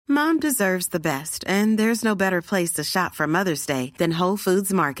Mom deserves the best, and there's no better place to shop for Mother's Day than Whole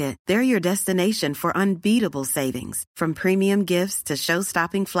Foods Market. They're your destination for unbeatable savings, from premium gifts to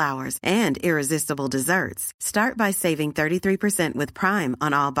show-stopping flowers and irresistible desserts. Start by saving 33% with Prime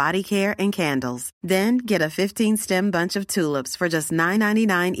on all body care and candles. Then get a 15-stem bunch of tulips for just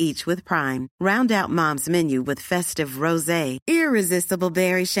 $9.99 each with Prime. Round out Mom's menu with festive rosé, irresistible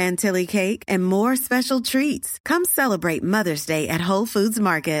berry chantilly cake, and more special treats. Come celebrate Mother's Day at Whole Foods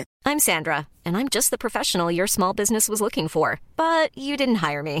Market. I'm Sandra, and I'm just the professional your small business was looking for. But you didn't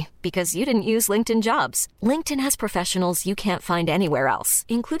hire me because you didn't use LinkedIn Jobs. LinkedIn has professionals you can't find anywhere else,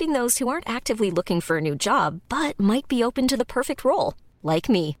 including those who aren't actively looking for a new job, but might be open to the perfect role, like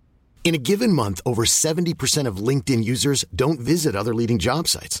me. In a given month, over 70% of LinkedIn users don't visit other leading job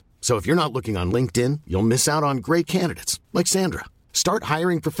sites. So if you're not looking on LinkedIn, you'll miss out on great candidates, like Sandra. Start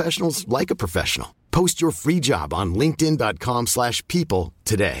hiring professionals like a professional. Post your free job on linkedin.com/people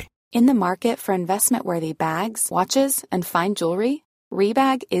today. In the market for investment-worthy bags, watches, and fine jewelry,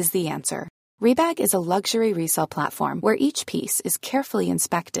 Rebag is the answer. Rebag is a luxury resale platform where each piece is carefully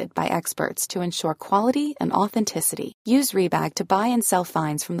inspected by experts to ensure quality and authenticity. Use Rebag to buy and sell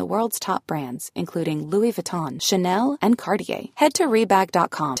finds from the world's top brands, including Louis Vuitton, Chanel, and Cartier. Head to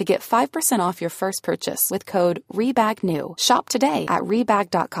Rebag.com to get 5% off your first purchase with code REBAGNEW. Shop today at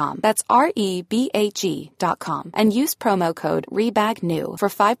Rebag.com. That's REBAG.com. And use promo code REBAGNEW for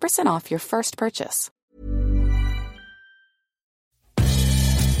 5% off your first purchase.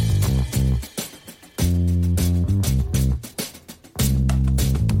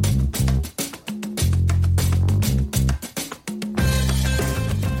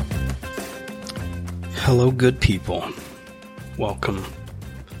 Hello, good people. Welcome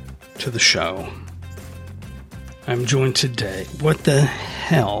to the show. I'm joined today. What the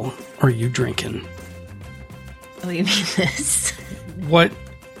hell are you drinking? Oh, you mean this? What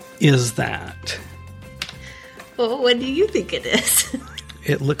is that? Well, what do you think it is?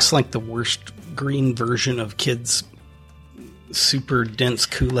 It looks like the worst green version of kids' super dense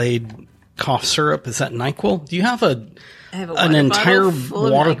Kool-Aid cough syrup. Is that NyQuil? Do you have an entire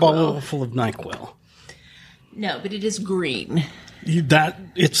water bottle full of NyQuil? No, but it is green.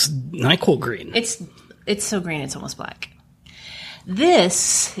 It's NyQuil green. It's so green it's almost black.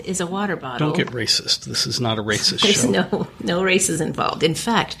 This is a water bottle. Don't get racist. This is not a racist There's show. no races involved. In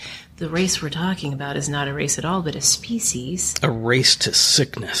fact, the race we're talking about is not a race at all, but a species. A race to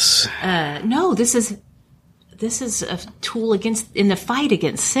sickness. No, this is a tool in the fight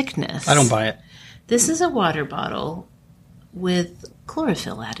against sickness. I don't buy it. This is a water bottle with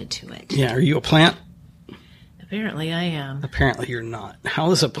chlorophyll added to it. Yeah, are you a plant? Apparently I am. Apparently you're not.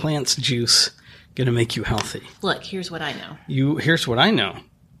 How is a plant's juice going to make you healthy? Look, here's what I know. Here's what I know.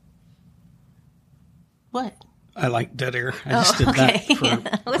 What? I like dead air. I just did that for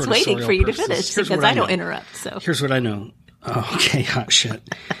I was waiting for you to finish because I don't interrupt. So here's what I know. Oh, okay, hot shit.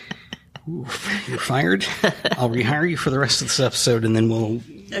 Ooh, you're fired. I'll rehire you for the rest of this episode, and then we'll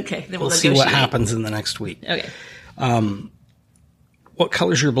see what happens in the next week. Okay. What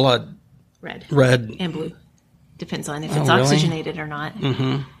color's your blood? Red. Red and blue. Depends on if it's oxygenated or not.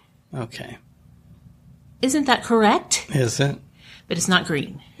 Mm-hmm. Okay. Isn't that correct? Is it? But it's not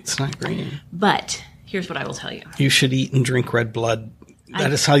green. It's not green. But here's what I will tell you. You should eat and drink red blood.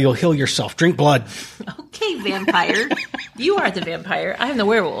 That is how you'll heal yourself. Drink blood. Okay, vampire. You are the vampire. I'm the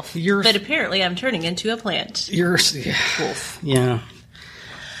werewolf. But apparently I'm turning into a plant. Wolf. Yeah.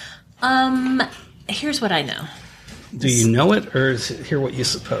 Here's what I know. Do you know it, or is it here what you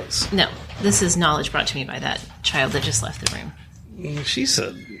suppose? No. This is knowledge brought to me by that child that just left the room. She's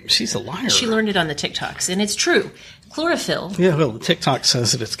a liar. She learned it on the TikToks, and it's true. Chlorophyll. Yeah, well, the TikTok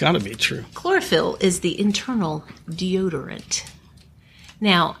says that it's got to be true. Chlorophyll is the internal deodorant.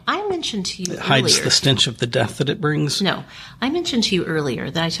 Now, I mentioned to you earlier... It hides the stench of the death that it brings? No. I mentioned to you earlier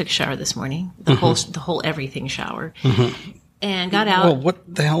that I took a shower this morning, the whole everything shower, and got out... Well,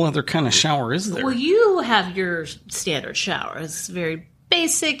 what the hell other kind of shower is there? Well, you have your standard shower. It's very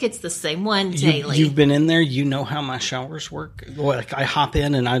basic. It's the same one daily. You've been in there. You know how my showers work. Like, I hop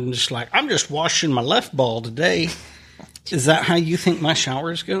in and I'm just washing my left ball today. Is that how you think my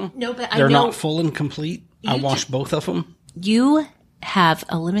showers go? No, but they're not full and complete. I wash both of them. You have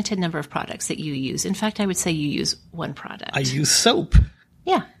a limited number of products that you use. In fact, I would say you use one product. I use soap.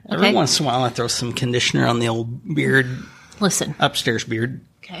 Yeah. Okay. Every once in a while, I throw some conditioner on the old beard. Listen. Upstairs beard.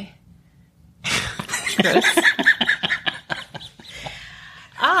 Okay. Gross.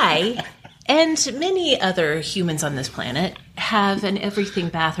 I and many other humans on this planet have an everything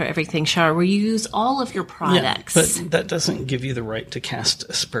bath or everything shower where you use all of your products. Yeah, but that doesn't give you the right to cast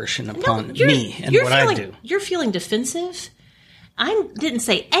aspersion upon me and what I do. You're feeling defensive, I didn't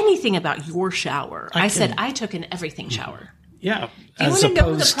say anything about your shower. I said I took an everything shower. Yeah. Do you want to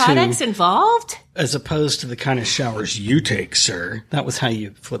know the products involved? As opposed to the kind of showers you take, sir. That was how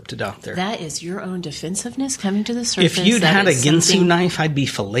you flipped it out there. That is your own defensiveness coming to the surface. If you'd had a Ginsu knife, I'd be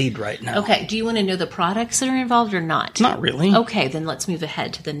filleted right now. Okay. Do you want to know the products that are involved or not? Not really. Okay. Then let's move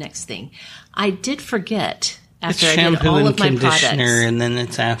ahead to the next thing. I did forget after it's I did all of my products. Shampoo and conditioner, and then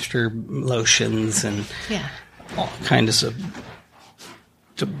it's after lotions and all kinds of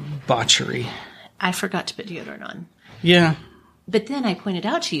debauchery. I forgot to put deodorant on. Yeah. But then I pointed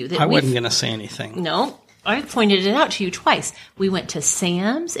out to you that I wasn't going to say anything. No, I pointed it out to you twice. We went to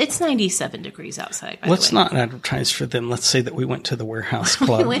Sam's. It's 97 degrees outside, by the way. Let's not advertise for them. Let's say that we went to the warehouse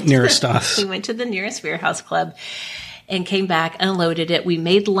club nearest us. We went to the nearest warehouse club and came back, unloaded it. We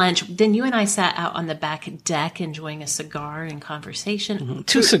made lunch. Then you and I sat out on the back deck enjoying a cigar and conversation. Mm-hmm.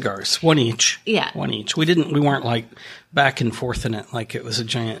 2 cigars, one each. Yeah. One each. We weren't like back and forth in it like it was a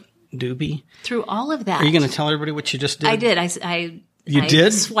giant doobie. Through all of that. Are you going to tell everybody what you just did? I did. You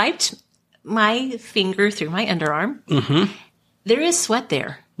did? Swiped my finger through my underarm. Mm-hmm. There is sweat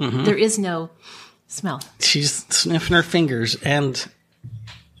there. Mm-hmm. There is no smell. She's sniffing her fingers. And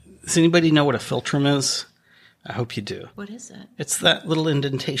does anybody know what a philtrum is? I hope you do. What is it? It's that little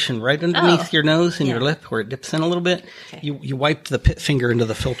indentation right underneath your nose and your lip where it dips in a little bit. Okay. You wiped the pit finger into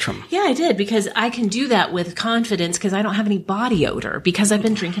the philtrum. Yeah, I did, because I can do that with confidence because I don't have any body odor because I've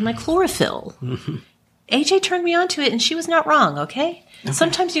been drinking my chlorophyll. Mm-hmm. AJ turned me on to it, and she was not wrong, okay?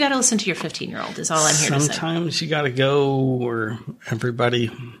 Sometimes you got to listen to your 15-year-old is all I'm here to say. Sometimes you got to go where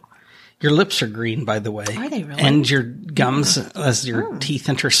everybody... Your lips are green, by the way. Are they really? And your gums, as your teeth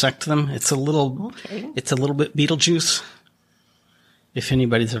intersect them, it's a little bit Beetlejuice. If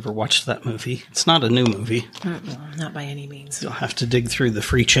anybody's ever watched that movie, it's not a new movie. Not by any means. You'll have to dig through the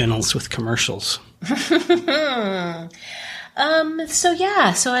free channels with commercials. So I'm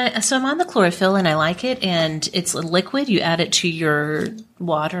on the chlorophyll and I like it, and it's a liquid. You add it to your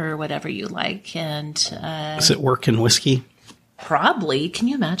water or whatever you like, and does it work in whiskey? Probably. Can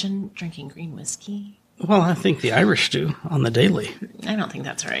you imagine drinking green whiskey? Well, I think the Irish do on the daily. I don't think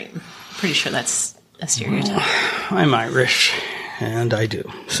that's right. Pretty sure that's a stereotype. Well, I'm Irish, and I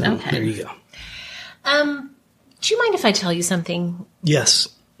do. So There you go. Do you mind if I tell you something? Yes.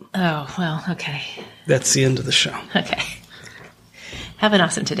 Oh, well, okay. That's the end of the show. Okay. Have an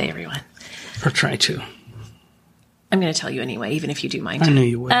awesome day, everyone. Or try to. I'm going to tell you anyway, even if you do mind. I knew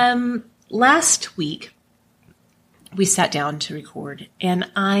you would. Last week, we sat down to record, and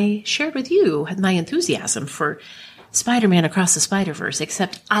I shared with you my enthusiasm for Spider-Man Across the Spider-Verse,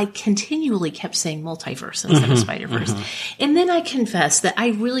 except I continually kept saying multiverse instead of Spider-Verse. Mm-hmm. And then I confessed that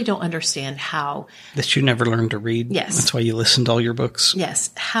I really don't understand how... That you never learned to read? Yes. That's why you listened to all your books? Yes.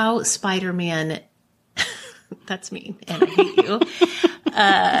 How Spider-Man... That's me, and I hate you.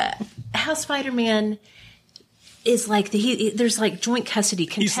 How Spider-Man is like... there's like joint custody.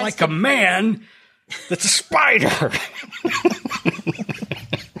 He's like a man... That's a spider.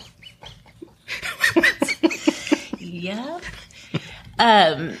 Yeah.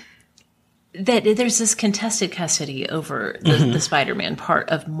 That there's this contested custody over the Spider-Man part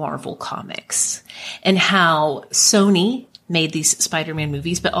of Marvel Comics, and how Sony made these Spider-Man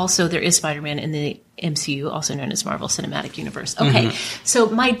movies, but also there is Spider-Man in the MCU, also known as Marvel Cinematic Universe. Okay. So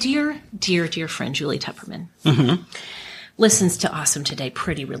my dear friend, Julie Tupperman, listens to Awesome Today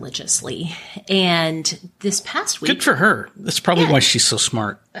pretty religiously. And this past week... Good for her. That's probably why she's so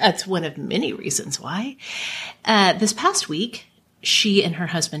smart. That's one of many reasons why. This past week, she and her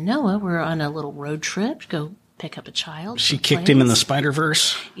husband Noah were on a little road trip to go pick up a child. She kicked him in the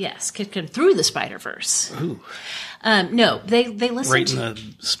Spider-Verse? Yes, kicked him through the Spider-Verse. Ooh. No, they listened right in the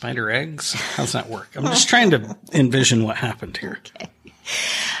spider eggs? How's that work? I'm just trying to envision what happened here. Okay.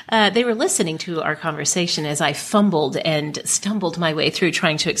 They were listening to our conversation as I fumbled and stumbled my way through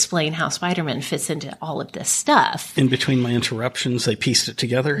trying to explain how Spider-Man fits into all of this stuff. In between my interruptions, they pieced it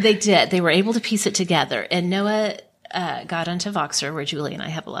together? They did. They were able to piece it together. And Noah got onto Voxer, where Julie and I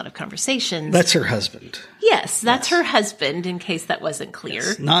have a lot of conversations. That's her husband. Yes, that's her husband, in case that wasn't clear.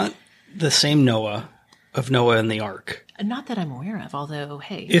 Yes, not the same Noah of Noah and the Ark. Not that I'm aware of, although,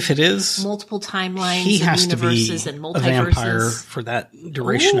 hey. If it is, multiple timelines he has and universes and multiverses. To be a vampire for that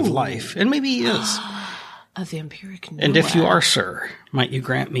duration of life. And maybe he is. A vampiric Noah. And if you are, sir, might you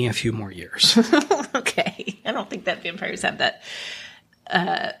grant me a few more years? Okay. I don't think that vampires have that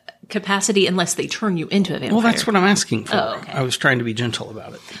capacity unless they turn you into a vampire. Well, that's what I'm asking for. Oh, okay. I was trying to be gentle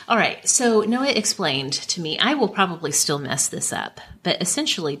about it. All right. So Noah explained to me, I will probably still mess this up, but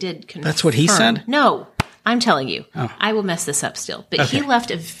essentially did confirm. That's what he said? No. I'm telling you, I will mess this up still. But he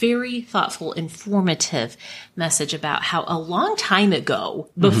left a very thoughtful, informative message about how a long time ago,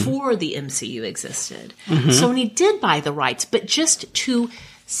 before the MCU existed, Sony did buy the rights, but just to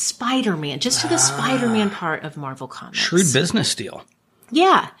Spider-Man, just to the Spider-Man part of Marvel Comics. Shrewd business deal.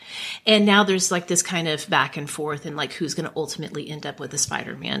 Yeah. And now there's like this kind of back and forth and like who's going to ultimately end up with the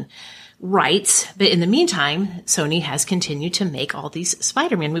Spider-Man rights. But in the meantime, Sony has continued to make all these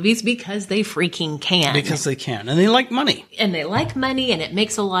Spider-Man movies because they freaking can. Because they can. And they like money. And they like money, and it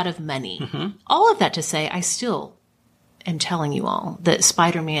makes a lot of money. All of that to say, I still am telling you all that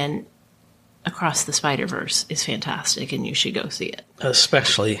Spider-Man Across the Spider-Verse is fantastic, and you should go see it.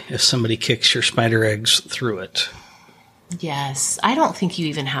 Especially if somebody kicks your spider eggs through it. Yes. I don't think you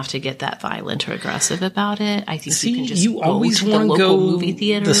even have to get that violent or aggressive about it. I think you can just you go always to the want to local go movie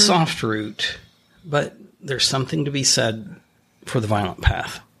theater. the soft route, but there's something to be said for the violent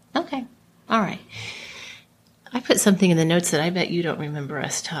path. Okay. All right. I put something in the notes that I bet you don't remember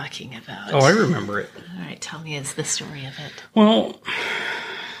us talking about. Oh, I remember it. All right. Tell me the story of it. Well,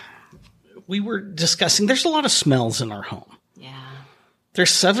 we were discussing, there's a lot of smells in our home. Yeah.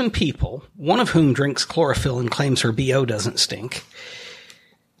 There's 7 people, one of whom drinks chlorophyll and claims her BO doesn't stink.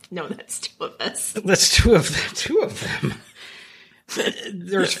 No, that's 2 of us. That's two of them.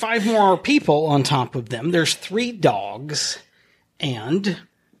 There's 5 more people on top of them. There's 3 dogs, and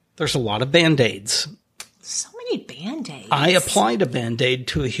there's a lot of Band-Aids. So many Band-Aids. I applied a Band-Aid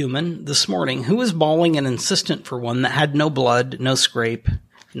to a human this morning who was bawling and insistent for one that had no blood, no scrape,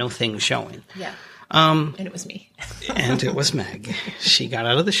 no thing showing. Yeah. And it was me. And it was Meg. She got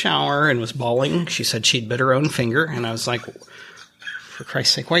out of the shower and was bawling. She said she'd bit her own finger. And I was like, for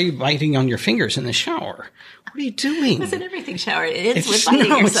Christ's sake, why are you biting on your fingers in the shower? What are you doing? It's an everything shower. It's with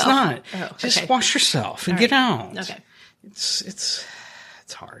biting yourself. No, it's not. Oh, okay. Just wash yourself and get out. Okay. It's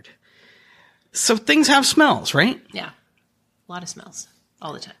hard. So things have smells, right? Yeah. A lot of smells.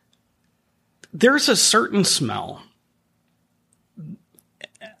 All the time. There's a certain smell.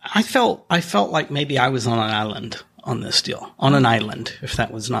 I felt like maybe I was on an island on this deal. On an island, if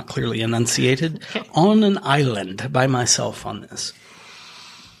that was not clearly enunciated. Okay. On an island by myself on this.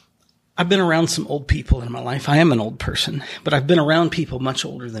 I've been around some old people in my life. I am an old person, but I've been around people much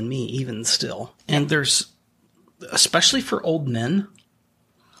older than me, even still. And there's, especially for old men,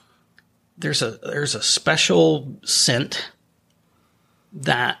 there's a special scent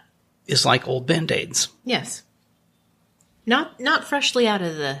that is like old Band-Aids. Yes. Not freshly out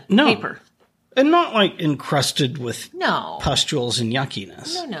of the paper. And not like encrusted with pustules and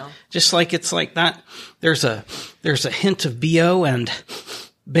yuckiness. No. Just like it's like that. There's a hint of BO and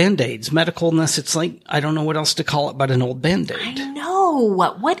Band-Aids, medicalness. It's like, I don't know what else to call it but an old Band-Aid. I know.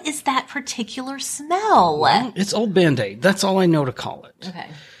 What is that particular smell? Well, it's old Band-Aid. That's all I know to call it. Okay.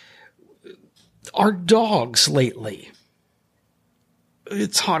 Our dogs lately,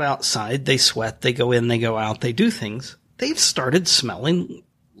 it's hot outside. They sweat. They go in. They go out. They do things. They've started smelling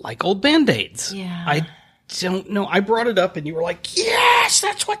like old Band-Aids. Yeah. I don't know. I brought it up and you were like, yes,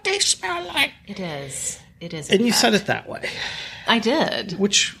 that's what they smell like. It is. And you said it that way. I did.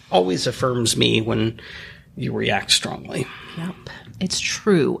 Which always affirms me when you react strongly. Yep. It's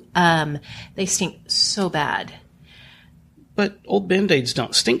true. They stink so bad. But old Band-Aids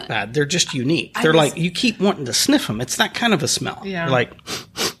don't stink bad. They're just unique. They're like, you keep wanting to sniff them. It's that kind of a smell. Yeah. You're like...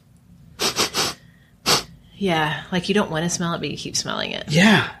 Yeah, like you don't want to smell it, but you keep smelling it.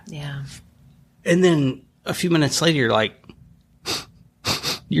 Yeah. Yeah. And then a few minutes later, you're like,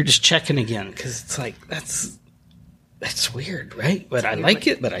 you're just checking again because it's like, that's weird, right? But I like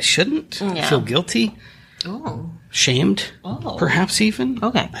it, but I shouldn't. Yeah. I feel guilty. Oh. Shamed. Oh. Perhaps even.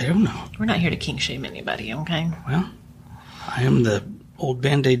 Okay. I don't know. We're not here to kink shame anybody, okay? Well, I am the old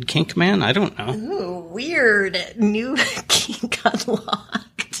Band-Aid kink man. I don't know. Ooh, weird. New kink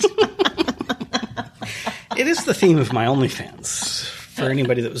unlocked. It is the theme of my OnlyFans. For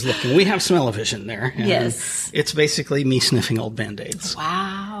anybody that was looking, we have smell-o-vision there. Yes. It's basically me sniffing old Band-Aids.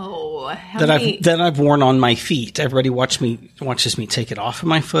 Wow. That I've worn on my feet. Everybody watches me take it off of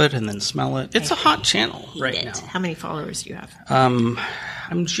my foot and then smell it. It's a hot channel right now. How many followers do you have?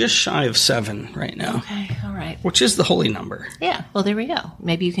 I'm just shy of 7 right now. Okay, all right. Which is the holy number. Yeah, well, there we go.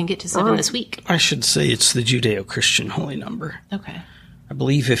 Maybe you can get to 7 this week. I should say it's the Judeo-Christian holy number. Okay. I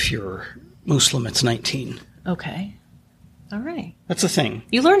believe if you're Muslim, it's 19. Okay. All right. That's a thing.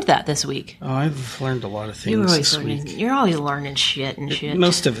 You learned that this week. Oh, I've learned a lot of things this week. You're always learning shit and shit.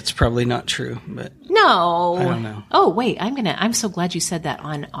 Most of it's probably not true, but... No. I don't know. Oh, wait. I'm so glad you said that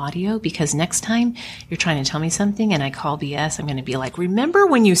on audio because next time you're trying to tell me something and I call BS, I'm going to be like, remember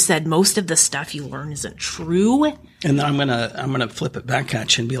when you said most of the stuff you learn isn't true? And then I'm gonna flip it back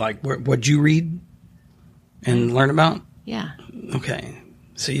at you and be like, what'd you read? and learn about? Yeah. Okay.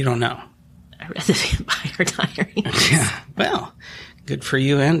 So you don't know. I read the Vampire Diaries. Yeah. Well, good for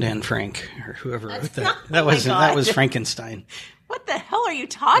you and Anne Frank, or whoever wrote that. That was Frankenstein. What the hell are you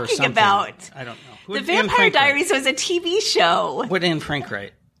talking about? I don't know. The Vampire Diaries was a TV show. What did Anne Frank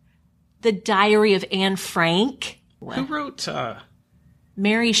write? The Diary of Anne Frank. Who wrote?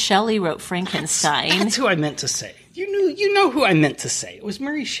 Mary Shelley wrote Frankenstein. That's who I meant to say. You know who I meant to say. It was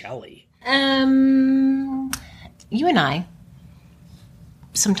Mary Shelley. You and I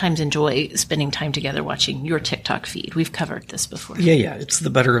sometimes enjoy spending time together watching your TikTok feed. We've covered this before. Yeah. It's the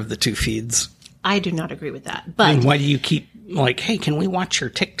better of the two feeds. I do not agree with that. But and why do you keep hey, can we watch your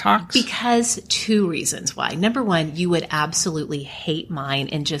TikToks? Because 2 reasons why. Number one, you would absolutely hate mine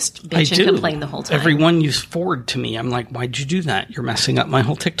and just bitch and complain the whole time. Every one you forward to me, I'm like, why'd you do that? You're messing up my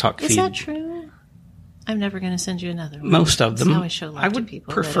whole TikTok feed. Is that true? I'm never going to send you another one. Most of them. That's how I show love to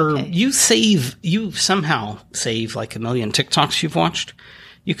people. I would prefer you somehow save like 1 million TikToks you've watched.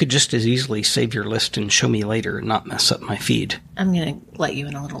 You could just as easily save your list and show me later and not mess up my feed. I'm going to let you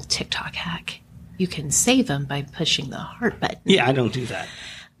in a little TikTok hack. You can save them by pushing the heart button. Yeah, I don't do that.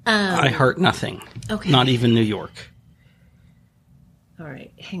 I heart nothing. Okay. Not even New York. All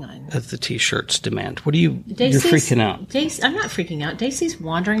right, hang on. As the T-shirts demand. What are you? You're freaking out. I'm not freaking out. Daisy's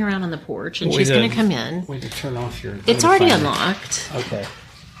wandering around on the porch, and she's going to come in. Wait to turn off your... It's already unlocked. Okay.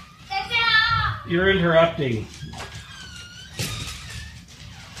 You're interrupting.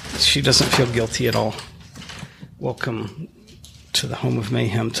 She doesn't feel guilty at all. Welcome to the home of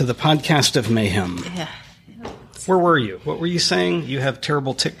mayhem, to the podcast of mayhem. Yeah. Where were you? What were you saying? You have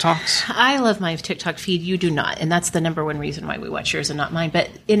terrible TikToks? I love my TikTok feed. You do not. And that's the number one reason why we watch yours and not mine. But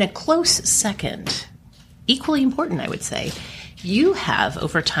in a close second, equally important, I would say, you have,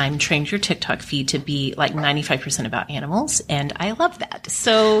 over time, trained your TikTok feed to be like 95% about animals, and I love that.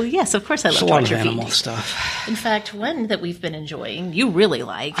 So, yes, of course I love to watch your feed. A lot of animal stuff. In fact, one that we've been enjoying, you really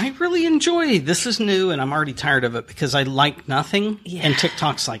like. I really enjoy. This is new, and I'm already tired of it because I like nothing. Yeah. And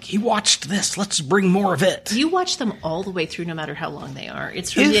TikTok's like, he watched this. Let's bring more of it. You watch them all the way through, no matter how long they are.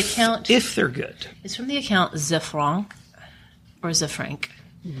 It's from the account. If they're good. It's from the account Zefranc or Zefranc.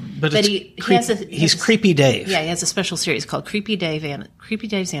 But he's Creepy Dave. Yeah, he has a special series called Creepy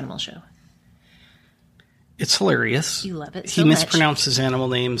Dave's Animal Show. It's hilarious. You love it so much. He mispronounces animal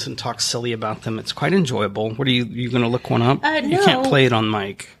names and talks silly about them. It's quite enjoyable. What are you going to look one up? No. You can't play it on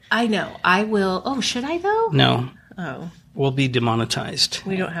mic. I know. I will. Oh, should I though? No. Oh. We'll be demonetized.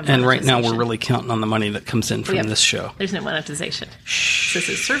 We don't have monetization. And right now we're really counting on the money that comes in from this show. There's no monetization. Shh. This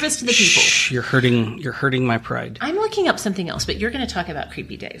is service to the people. Shh. You're hurting my pride. I'm looking up something else, but you're going to talk about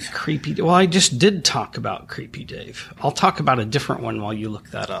Creepy Dave. Well, I just did talk about Creepy Dave. I'll talk about a different one while you look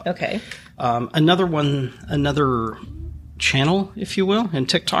that up. Okay. Another channel, if you will, in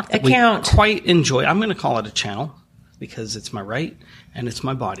TikTok that we quite enjoy. I'm going to call it a channel because it's my right and it's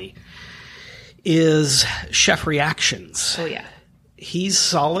my body. Is Chef Reactions. Oh, yeah. He's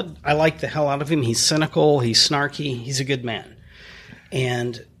solid. I like the hell out of him. He's cynical. He's snarky. He's a good man.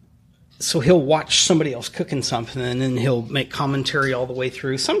 And so he'll watch somebody else cooking something, and then he'll make commentary all the way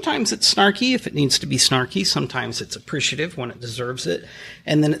through. Sometimes it's snarky if it needs to be snarky. Sometimes it's appreciative when it deserves it.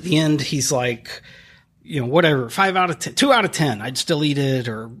 And then at the end, he's like, whatever, 5 out of 10, 2 out of 10, I'd still eat it,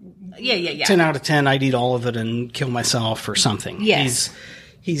 or 10 out of 10, I'd eat all of it and kill myself or something. Yes.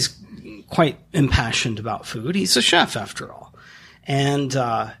 He's quite impassioned about food. He's a chef, after all. And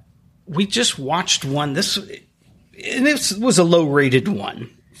we just watched one. And this was a low-rated one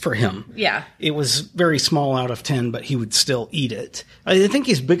for him. Yeah. It was very small out of 10, but he would still eat it. I think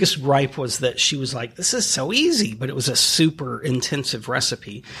his biggest gripe was that she was like, this is so easy, but it was a super intensive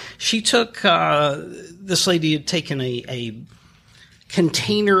recipe. She took, this lady had taken a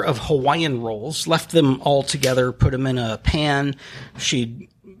container of Hawaiian rolls, left them all together, put them in a pan. She'd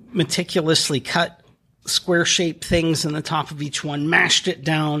meticulously cut square-shaped things in the top of each one, mashed it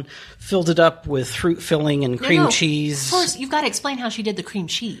down, filled it up with fruit filling and cream cheese. First, you've got to explain how she did the cream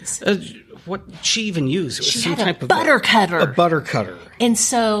cheese. What she even used? It was she some had type a butter cutter. A butter cutter. And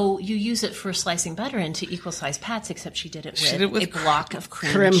so you use it for slicing butter into equal-sized pats, except she did it with a block of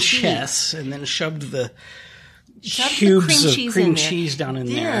cream cheese. And then shoved the cubes of cream cheese down in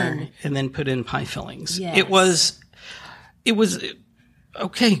there, and then put in pie fillings. Yes. It was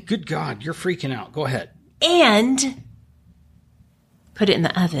okay, good God, you're freaking out. Go ahead. And put it in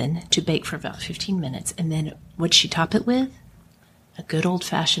the oven to bake for about 15 minutes. And then what'd she top it with? A good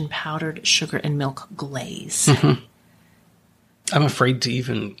old-fashioned powdered sugar and milk glaze. Mm-hmm. I'm afraid to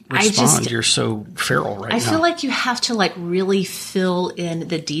even respond. You're so feral right now. I feel like you have to really fill in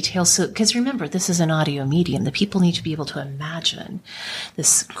the details. So, because remember, this is an audio medium. The people need to be able to imagine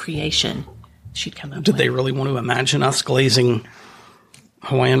this creation. she'd come up Did with. they really want to imagine us glazing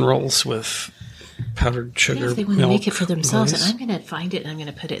Hawaiian rolls with powdered sugar? Yes, they want to make it for themselves, glaze? and I'm going to find it and I'm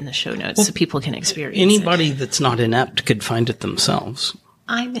going to put it in the show notes so people can experience Anybody it. that's not inept could find it themselves.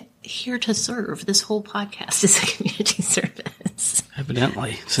 I'm here to serve. This whole podcast is a community service.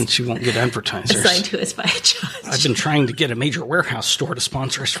 Evidently, since you won't get advertisers. Assigned to us by a judge. I've been trying to get a major warehouse store to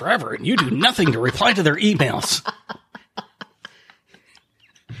sponsor us forever, and you do nothing to reply to their emails.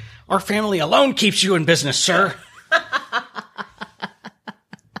 Our family alone keeps you in business, sir.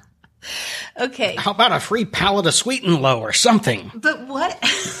 Okay. How about a free pallet of Sweet and Low or something? But what?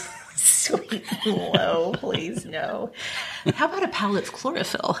 Sweet and low, please no. How about a pallet of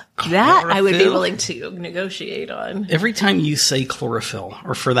chlorophyll? That I would be willing to negotiate on. Every time you say chlorophyll,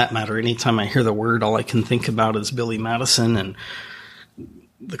 or for that matter, anytime I hear the word, all I can think about is Billy Madison and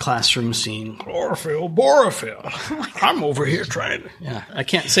the classroom scene. Chlorophyll, borophyll. Oh, I'm over here trying to... Yeah, I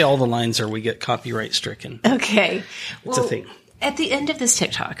can't say all the lines or we get copyright stricken. Okay. It's a thing. At the end of this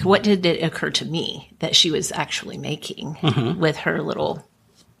TikTok, what did it occur to me that she was actually making with her little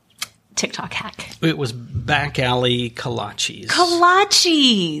TikTok hack? It was back alley kolaches.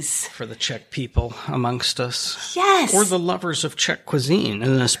 Kolaches! For the Czech people amongst us. Yes! Or the lovers of Czech cuisine,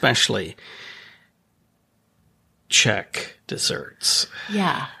 and especially Czech desserts.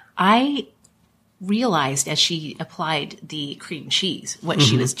 Yeah. I realized as she applied the cream cheese what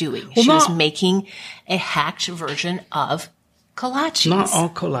she was doing. Well, she was making a hacked version of kolaches. Not all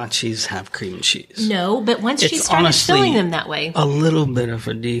kolaches have cream cheese. No, but once she It's started honestly filling them that way, a little bit of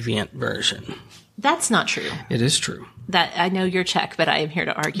a deviant version. that's not true. It is true. That I know you're Czech, but I am here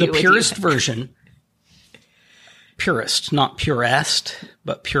to argue The with purist you. version, purist, not purest,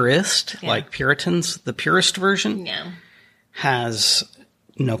 but purist, like Puritans, the purist version has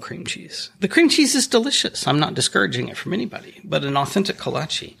no cream cheese. The cream cheese is delicious. I'm not discouraging it from anybody, but an authentic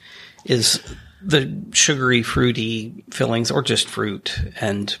kolache is the sugary, fruity fillings, or just fruit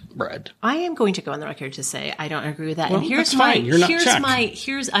and bread. I am going to go on the record to say I don't agree with that. Well, and here's that's fine. You're not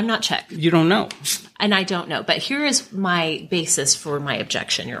Czech. I'm not Czech. You don't know. And I don't know. But here is my basis for my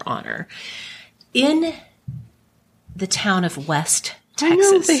objection, Your Honor. In the town of West Texas.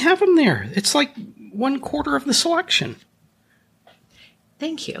 I know, they have them there. It's like 1/4 of the selection.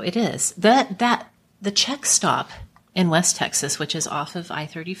 Thank you. It is. The Czech stop in West Texas, which is off of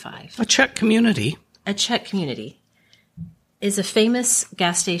I-35. A Czech community. A Czech community is a famous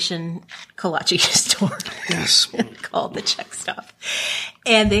gas station kolache store. Yes. Called the Czech Stop.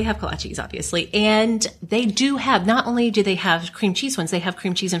 And they have kolaches, obviously. And they do have, not only do they have cream cheese ones, they have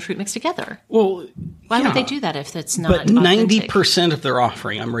cream cheese and fruit mixed together. Well, Why would they do that if it's not But authentic? 90% of their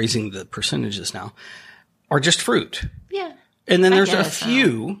offering, I'm raising the percentages now, are just fruit. Yeah. And then I there's a guess so.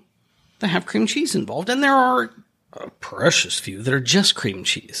 few that have cream cheese involved. And there are a precious few that are just cream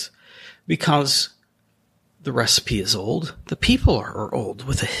cheese. Because the recipe is old. The people are old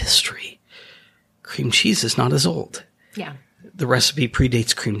with a history. Cream cheese is not as old. Yeah. The recipe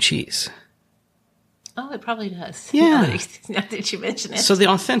predates cream cheese. Oh, it probably does. Yeah. Now that you mention it. So the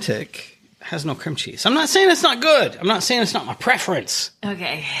authentic has no cream cheese. I'm not saying it's not good. I'm not saying it's not my preference.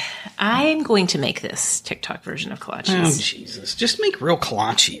 Okay. I'm going to make this TikTok version of kolaches. Oh, Jesus. Just make real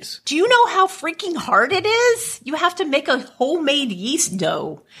kolaches. Do you know how freaking hard it is? You have to make a homemade yeast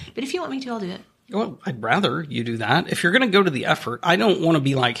dough. But if you want me to, I'll do it. Well, I'd rather you do that. If you're going to go to the effort, I don't want to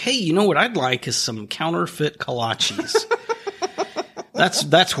be like, hey, you know what I'd like is some counterfeit kolaches.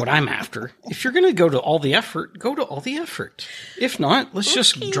 That's what I'm after. If you're going to go to all the effort, go to all the effort. If not, let's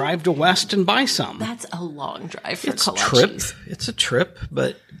just drive to West and buy some. That's a long drive for It's kolaches. It's a trip,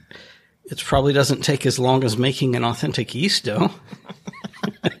 but it probably doesn't take as long as making an authentic yeast dough.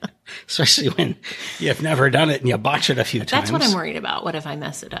 Especially when you've never done it and you botch it a few times. That's what I'm worried about. What if I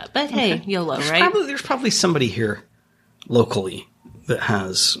mess it up? But hey, YOLO, right? There's probably somebody here locally that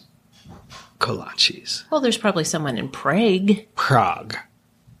has kolaches. Well, there's probably someone in Prague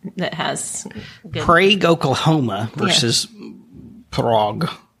that has good Prague, Oklahoma versus Prague.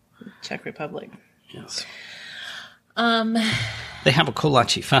 Czech Republic. Yes. They have a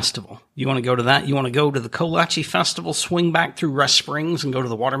kolache festival. You want to go to that? You want to go to the kolache festival, swing back through Rush Springs and go to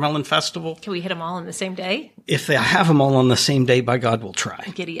the watermelon festival? Can we hit them all on the same day? If they have them all on the same day, by God, we'll try.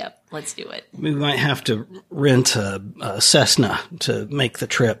 Giddy up. Let's do it. We might have to rent a Cessna to make the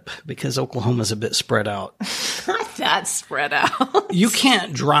trip because Oklahoma's a bit spread out. That's spread out. You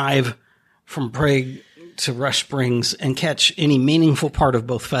can't drive from Prague to Rush Springs and catch any meaningful part of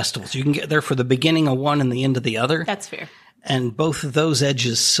both festivals. You can get there for the beginning of one and the end of the other. That's fair. And both of those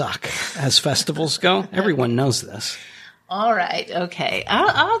edges suck as festivals go. Everyone knows this. All right. Okay.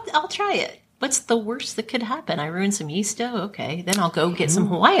 I'll try it. what's the worst that could happen? I ruin some yeast dough? Okay. Then I'll go get some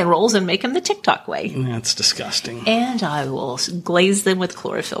Hawaiian rolls and make them the TikTok way. That's disgusting. And I will glaze them with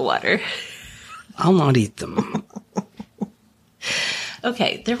chlorophyll water. I'll not eat them.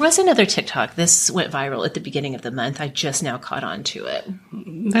 Okay, there was another TikTok. This went viral at the beginning of the month. I just now caught on to it.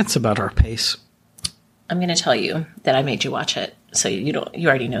 That's about our pace. I'm going to tell you that I made you watch it, so you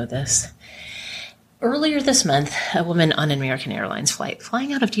already know this. Earlier this month, a woman on an American Airlines flight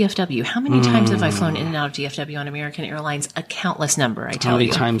flying out of DFW. How many times have I flown in and out of DFW on American Airlines? A countless number, I tell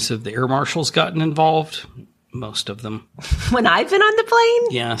you. How many times have the air marshals gotten involved? Most of them. When I've been on the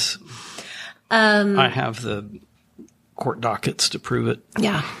plane? Yes. I have the court dockets to prove it.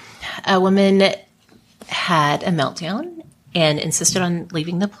 Yeah. A woman had a meltdown and insisted on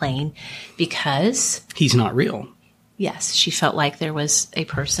leaving the plane because... he's not real. Yes. She felt like there was a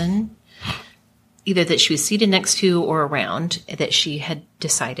person, either that she was seated next to or around, that she had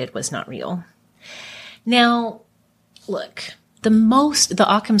decided was not real. Now, look, the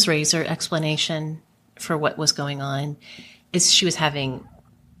Occam's razor explanation for what was going on is she was having...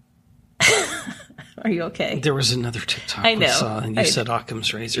 Are you okay? There was another TikTok I know. we saw, and you said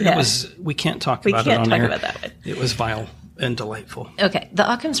Occam's razor. Yeah. We can't talk about it on talk air. about that one. It was vile and delightful. Okay,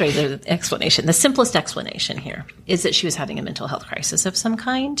 the Occam's razor explanation, the simplest explanation here, is that she was having a mental health crisis of some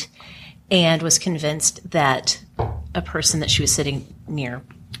kind and was convinced that a person that she was sitting near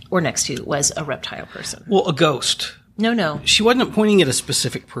or next to was a reptile person. Well, a ghost. No. She wasn't pointing at a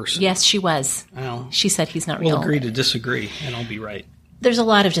specific person. Yes, she was. Well, she said he's not real. We'll agree to disagree, and I'll be right. There's a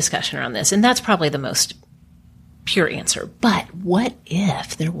lot of discussion around this, and that's probably the most pure answer. But what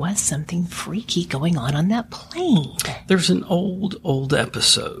if there was something freaky going on that plane? There's an old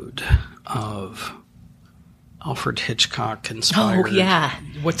episode of Alfred Hitchcock inspired. Oh, yeah.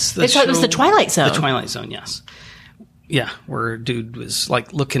 What's the show? It was The Twilight Zone. The Twilight Zone, yes. Yeah, where a dude was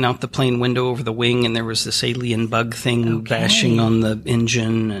like looking out the plane window over the wing, and there was this alien bug thing bashing on the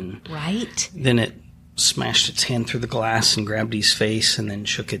engine, and then it smashed its hand through the glass and grabbed his face and then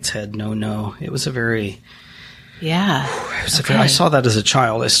shook its head. No. It was a very... Yeah. I saw that as a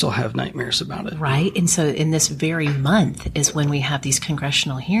child. I still have nightmares about it. Right. And so in this very month is when we have these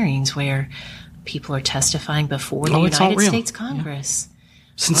congressional hearings where people are testifying before the United States Congress. Yeah.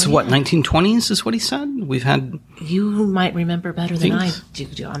 Since 1920s is what he said? We've had... You might remember better than I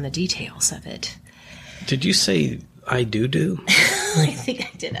do on the details of it. Did you say I do? I think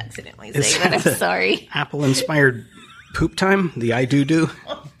I did accidentally say that. I'm sorry. Apple-inspired poop time? The I do?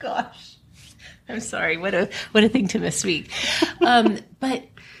 Oh, gosh. I'm sorry. What a thing to misspeak. But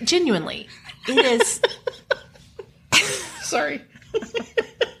genuinely, it is... Sorry.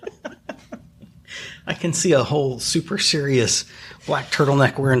 I can see a whole super serious black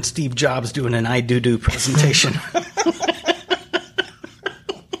turtleneck wearing Steve Jobs doing an I do presentation.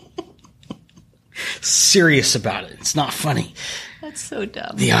 Serious about it. It's not funny. That's so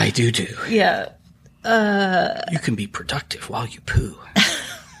dumb. The I do. Yeah. You can be productive while you poo.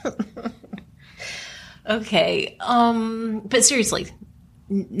 Okay. But seriously,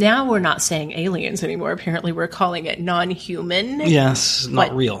 now we're not saying aliens anymore. Apparently we're calling it non-human. Yes.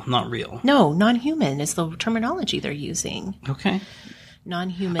 Not real. No, non-human is the terminology they're using. Okay.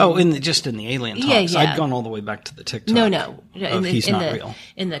 Non-human. Oh, just in the alien talks. Yeah. I'd gone all the way back to the TikTok. No. He's not real.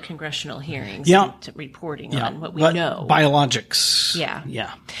 In the congressional hearings. Yeah. Reporting on what we know. Biologics.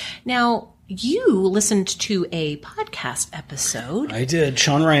 Yeah. Now, you listened to a podcast episode. I did.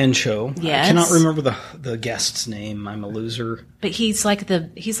 Sean Ryan Show. Yes. I cannot remember the guest's name. I'm a loser. But he's like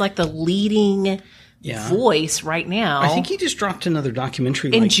the leading voice right now. I think he just dropped another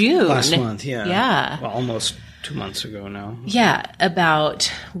documentary in June last month. Yeah. Well, almost 2 months ago now. Yeah,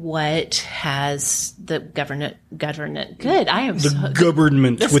 about what has the government. Good. I am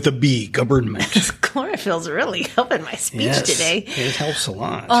government with a B. Government. This chlorophyll's really helping my speech today. It helps a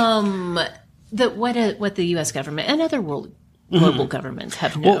lot. What the U.S. government and other global governments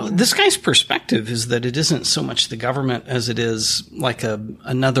have known. Well, this guy's perspective is that it isn't so much the government as it is like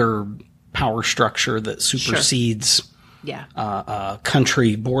another power structure that supersedes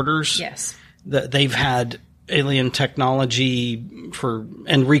country borders. Yes. That they've had alien technology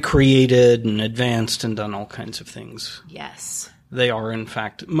and recreated and advanced and done all kinds of things. Yes. They are, in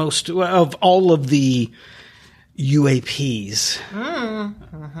fact, most of all of the UAPs,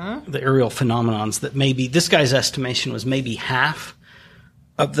 the aerial phenomenons that maybe this guy's estimation was maybe half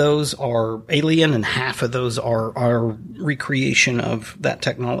of those are alien and half of those are recreation of that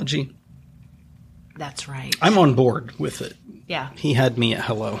technology. That's right. I'm on board with it. Yeah. He had me at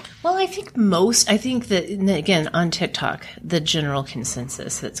hello. Well, I think that, again, on TikTok, the general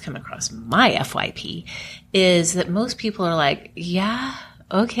consensus that's come across my FYP is that most people are like, yeah,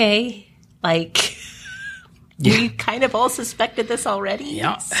 okay. Like, we kind of all suspected this already.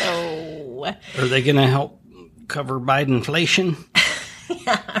 Yeah. So, are they going to help cover Bidenflation?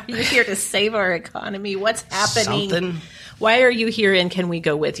 Yeah. Are you here to save our economy? What's happening? Something. Why are you here, and can we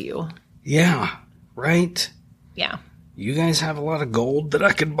go with you? Yeah. Right. Yeah. You guys have a lot of gold that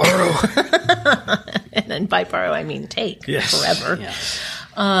I could borrow. And then by borrow, I mean take forever. Yes.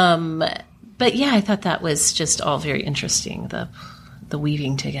 But yeah, I thought that was just all very interesting. The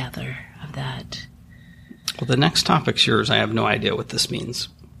weaving together of that. Well, the next topic's yours. I have no idea what this means.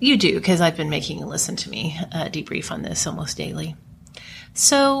 You do, because I've been making a listen to me debrief on this almost daily.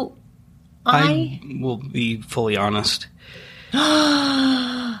 So I will be fully honest.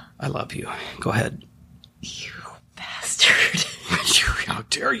 I love you. Go ahead. You bastard. How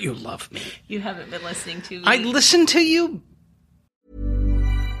dare you love me? You haven't been listening to me. I listen to you.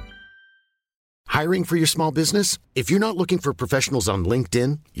 Hiring for your small business? If you're not looking for professionals on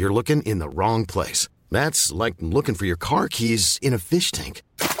LinkedIn, you're looking in the wrong place. That's like looking for your car keys in a fish tank.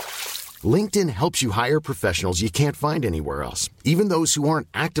 LinkedIn helps you hire professionals you can't find anywhere else, even those who aren't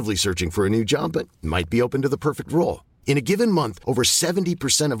actively searching for a new job but might be open to the perfect role. In a given month, over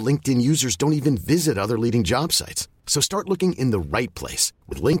 70% of LinkedIn users don't even visit other leading job sites. So start looking in the right place.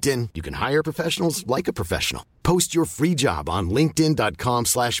 With LinkedIn, you can hire professionals like a professional. Post your free job on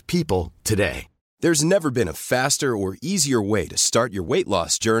linkedin.com/people today. There's never been a faster or easier way to start your weight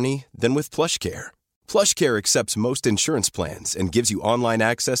loss journey than with PlushCare. PlushCare accepts most insurance plans and gives you online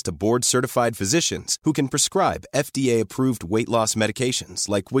access to board-certified physicians who can prescribe FDA-approved weight loss medications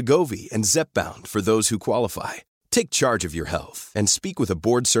like Wegovy and Zepbound for those who qualify. Take charge of your health and speak with a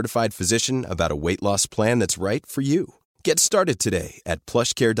board-certified physician about a weight loss plan that's right for you. Get started today at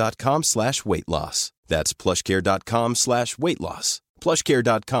plushcare.com/weight loss. That's plushcare.com/weight loss.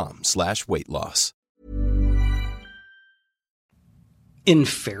 plushcare.com/weight loss. In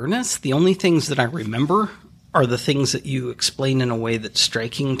fairness, the only things that I remember are the things that you explain in a way that's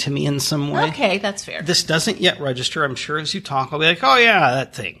striking to me in some way. Okay, that's fair. This doesn't yet register. I'm sure as you talk, I'll be like, oh yeah,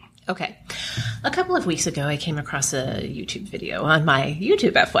 that thing. Okay. A couple of weeks ago, I came across a YouTube video on my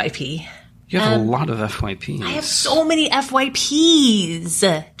YouTube FYP. You have a lot of FYPs. I have so many FYPs.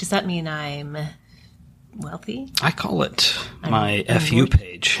 Does that mean I'm wealthy? I call it my FU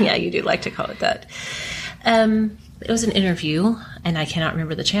page. Yeah, you do like to call it that. It was an interview, and I cannot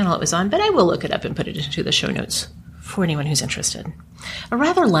remember the channel it was on, but I will look it up and put it into the show notes for anyone who's interested. A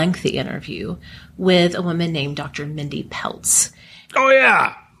rather lengthy interview with a woman named Dr. Mindy Peltz. Oh,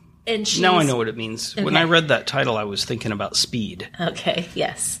 yeah. And now I know what it means. Okay. When I read that title, I was thinking about speed. Okay,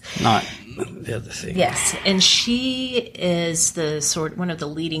 yes. Not the other thing. Yes, and she is one of the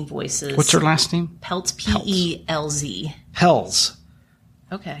leading voices. What's her last name? Peltz, P-E-L-Z. Peltz.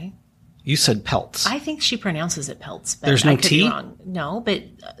 Okay. You said Peltz. I think she pronounces it Peltz. But there's no I could T? be wrong. No, but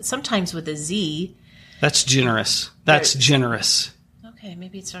sometimes with a Z. That's generous. That's generous. Okay,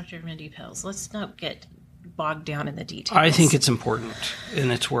 maybe it's Dr. Mindy Peltz. Let's not get bogged down in the details. I think it's important,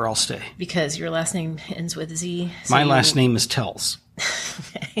 and it's where I'll stay. Because your last name ends with Z. So my last name is Tells.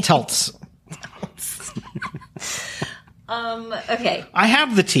 Teltz. Okay. I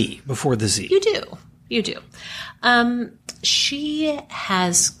have the T before the Z. You do. She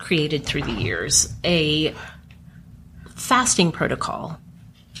has created through the years a fasting protocol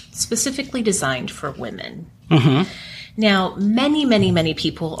specifically designed for women. Mm-hmm. Now, many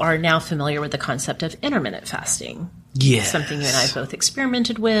people are now familiar with the concept of intermittent fasting. Yes. Something you and I have both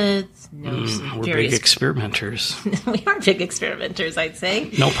experimented with. We're big experimenters. We are big experimenters, I'd say.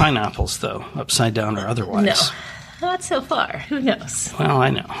 No pineapples, though, upside down or otherwise. No, not so far. Who knows? Well,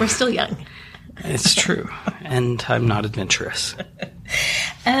 I know. We're still young. It's true. And I'm not adventurous.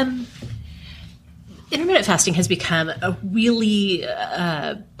 Intermittent fasting has become a really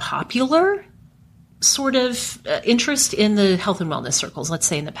popular sort of interest in the health and wellness circles, let's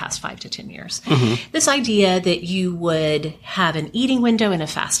say in the past 5 to 10 years. Mm-hmm. This idea that you would have an eating window and a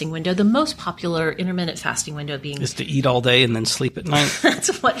fasting window, the most popular intermittent fasting window being... is to eat all day and then sleep at night?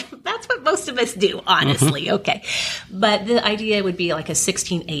 That's what most of us do, honestly. Mm-hmm. Okay. But the idea would be like a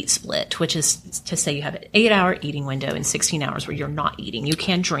 16-8 split, which is to say you have an 8-hour eating window and 16 hours where you're not eating. You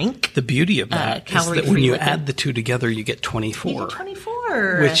can drink. The beauty of that is that when you add the two together, you get 24. You get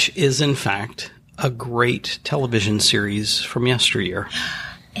 24. Which is, in fact... a great television series from yesteryear.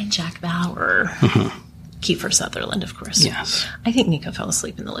 And Jack Bauer. Mm-hmm. Kiefer Sutherland, of course. Yes. I think Nico fell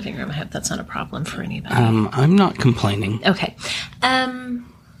asleep in the living room. I hope that's not a problem for anybody. I'm not complaining. Okay.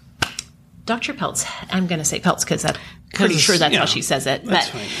 Dr. Peltz, I'm going to say Peltz because that I'm sure that's how she says it. That's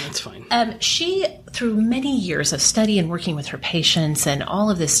fine. That's fine. She, through many years of study and working with her patients and all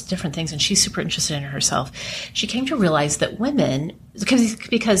of this different things, and she's super interested in herself, she came to realize that women,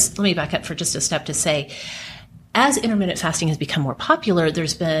 because let me back up for just a step to say, as intermittent fasting has become more popular,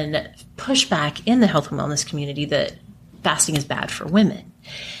 there's been pushback in the health and wellness community that fasting is bad for women.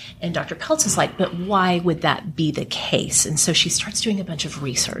 And Dr. Peltz is like, but why would that be the case? And so she starts doing a bunch of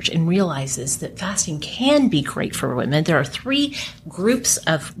research and realizes that fasting can be great for women. There are 3 groups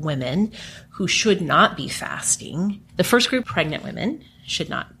of women who should not be fasting. The first group, pregnant women, should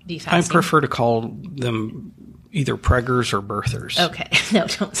not be fasting. I prefer to call them either preggers or birthers. Okay. No,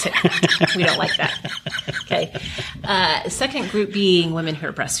 don't say that. We don't like that. Okay. Second group being women who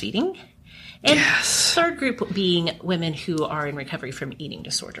are breastfeeding. And third group being women who are in recovery from eating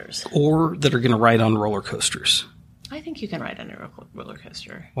disorders. Or that are going to ride on roller coasters. I think you can ride on a roller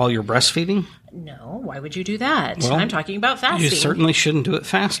coaster. While you're breastfeeding? No. Why would you do that? Well, I'm talking about fasting. You certainly shouldn't do it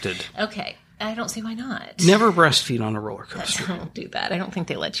fasted. Okay. I don't see why not. Never breastfeed on a roller coaster. Don't do that. I don't think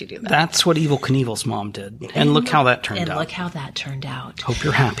they let you do that. That's what Evel Knievel's mom did. And look how that turned out. And look how that turned out. Hope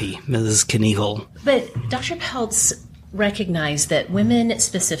you're happy, Mrs. Knievel. But Dr. Peltz recognized that women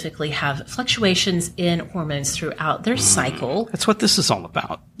specifically have fluctuations in hormones throughout their cycle. That's what this is all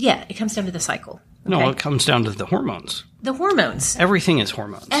about. Yeah, it comes down to the cycle. Okay? No, it comes down to the hormones. The hormones. Everything is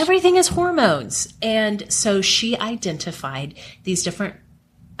hormones. Everything is hormones. And so she identified these different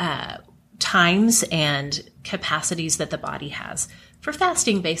times and capacities that the body has for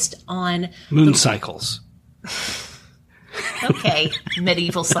fasting based on moon cycles. Okay,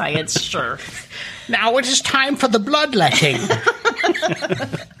 medieval science, sure. Now it is time for the bloodletting.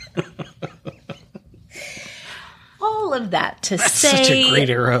 All of that to that's say... That's such a great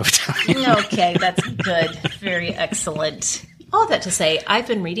era of time. Okay, that's good. Very excellent. All that to say, I've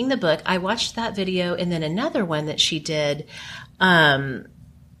been reading the book. I watched that video and then another one that she did on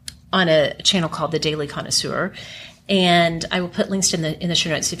a channel called The Daily Connoisseur. And I will put links in the show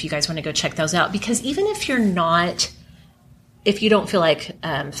notes if you guys want to go check those out. Because even if if you don't feel like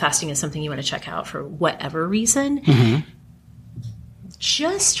fasting is something you want to check out for whatever reason,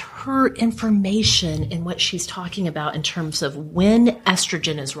 just her information and what she's talking about in terms of when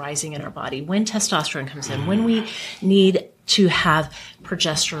estrogen is rising in our body, when testosterone comes in, when we need to have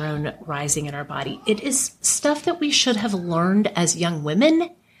progesterone rising in our body. It is stuff that we should have learned as young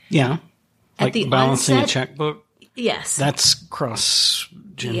women. Yeah. Like the balancing onset, a checkbook. Yes. That's cross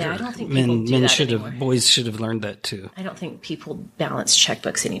gender. Yeah, I don't think people do men that should anymore. have, boys should have learned that too. I don't think people balance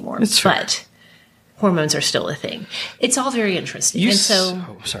checkbooks anymore. It's fair. But hormones are still a thing. It's all very interesting.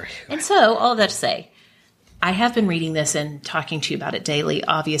 Sorry. And so, all that to say, I have been reading this and talking to you about it daily.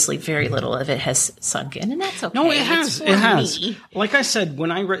 Obviously, very little of it has sunk in, and that's okay. No, it has. It has. Me. Like I said,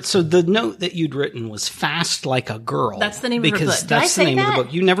 when I read, so the note that you'd written was "Fast Like a Girl." That's the name of her book. Because that's the name of the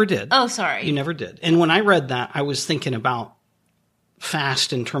book. You never did. Oh, sorry. You never did. And when I read that, I was thinking about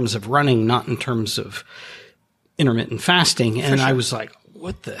fast in terms of running, not in terms of intermittent fasting. And I was like,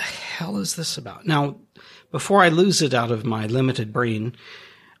 what the hell is this about? Now, before I lose it out of my limited brain,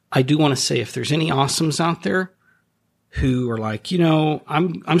 I do want to say if there's any awesomes out there who are like,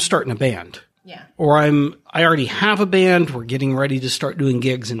 I'm starting a band. Yeah. Or I already have a band. We're getting ready to start doing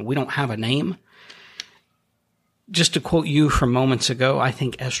gigs and we don't have a name. Just to quote you from moments ago, I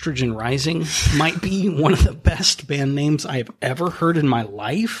think Estrogen Rising might be one of the best band names I've ever heard in my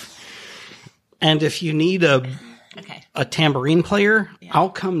life. And if you need a tambourine player, I'll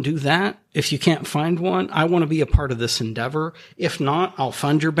come do that. If you can't find one, I want to be a part of this endeavor. If not, I'll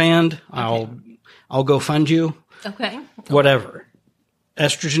fund your band. I'll go fund you. Okay. Whatever.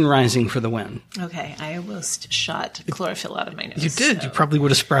 Estrogen Rising for the win. Okay. I almost shot chlorophyll out of my nose. You did. So. You probably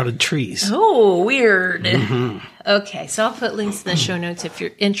would have sprouted trees. Oh, weird. Mm-hmm. Okay. So I'll put links in the show notes if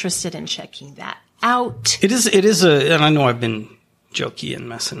you're interested in checking that out. It is and I know I've been jokey and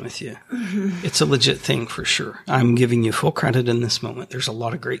messing with you. Mm-hmm. It's a legit thing for sure. I'm giving you full credit in this moment. There's a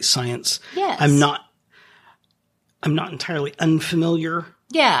lot of great science. Yes. I'm not entirely unfamiliar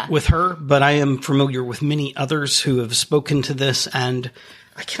with her, but I am familiar with many others who have spoken to this, and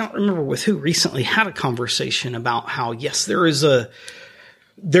I can't remember with who recently had a conversation about how, yes, there's a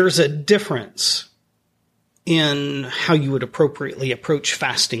difference in how you would appropriately approach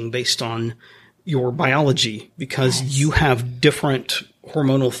fasting based on your biology, because you have different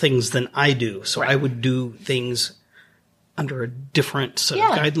hormonal things than I do. So I would do things under a different set of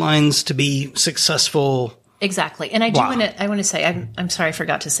guidelines to be successful. Exactly. And I want to say, I'm sorry, I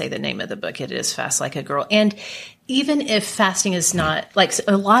forgot to say the name of the book. It is Fast Like a Girl. And even if fasting is not, like,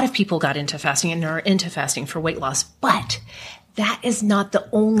 a lot of people got into fasting and are into fasting for weight loss, but that is not the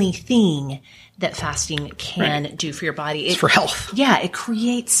only thing that fasting can do for your body. It's for health. Yeah, it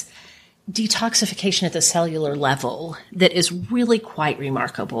creates detoxification at the cellular level that is really quite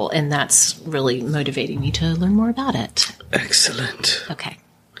remarkable, and that's really motivating me to learn more about it. Excellent. Okay.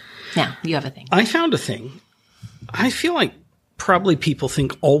 Now, you have a thing. I found a thing. I feel like probably people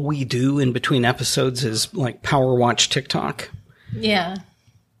think all we do in between episodes is like power watch TikTok. Yeah.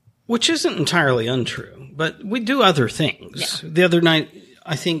 Which isn't entirely untrue, but we do other things. Yeah. The other night,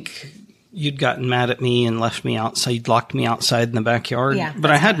 I think you'd gotten mad at me and left me outside. You'd locked me outside in the backyard. Yeah,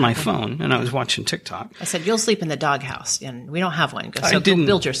 but I had my phone and I was watching TikTok. I said, you'll sleep in the doghouse, and we don't have one. So go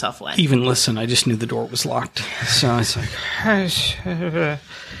build yourself one. Even listen. I just knew the door was locked. So I was like,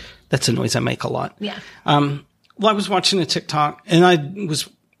 that's a noise I make a lot. Yeah. Well, I was watching a TikTok, and I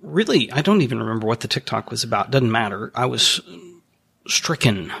don't even remember what the TikTok was about. Doesn't matter. I was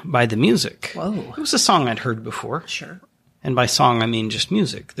stricken by the music. Whoa. It was a song I'd heard before. Sure. And by song, I mean just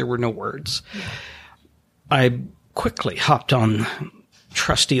music. There were no words. Yeah. I quickly hopped on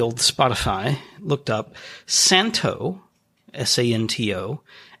trusty old Spotify, looked up Santo, S-A-N-T-O,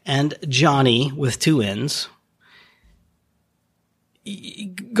 and Johnny with 2 N's.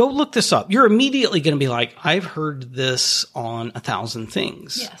 Go look this up. You're immediately going to be like, I've heard this on 1,000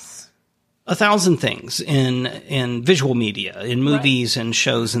 things. Yes. 1,000 things in visual media, in movies and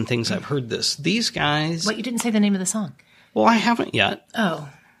shows and things. I've heard this. These guys. What, you didn't say the name of the song? Well, I haven't yet. Oh.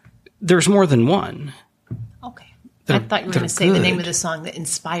 There's more than one. Okay. I thought you were going to say the name of the song that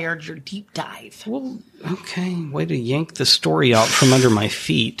inspired your deep dive. Well, okay. Way to yank the story out from under my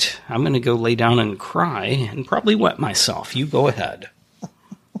feet. I'm going to go lay down and cry and probably wet myself. You go ahead.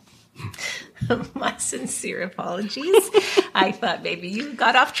 My sincere apologies. I thought maybe you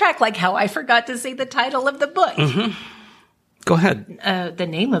got off track, like how I forgot to say the title of the book. Mm-hmm. Go ahead. The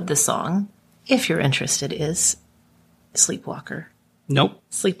name of the song, if you're interested, is Sleepwalker. Nope.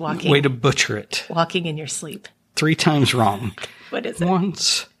 Sleepwalking. Way to butcher it. Walking in your sleep. 3 times wrong. What is it?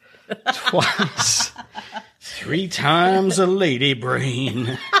 Once, twice, 3 times a lady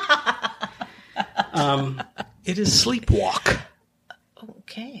brain. It is sleepwalk.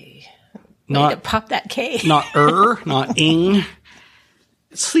 Okay. Not to pop that K. Not not ing.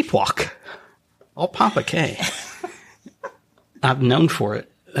 It's sleepwalk. I'll pop a K. I'm known for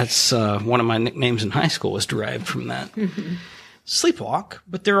it. That's one of my nicknames in high school was derived from that. Mm-hmm. Sleepwalk,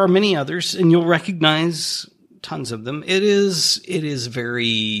 but there are many others, and you'll recognize tons of them. It is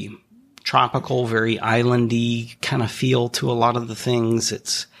very tropical, very islandy kind of feel to a lot of the things.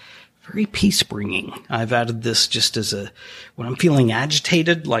 It's very peace-bringing. I've added this just as when I'm feeling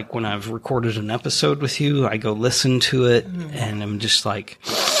agitated, like when I've recorded an episode with you, I go listen to it, and I'm just like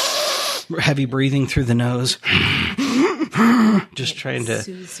heavy breathing through the nose. Just trying to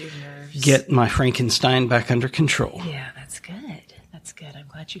get my Frankenstein back under control. Yeah, that's good. That's good. I'm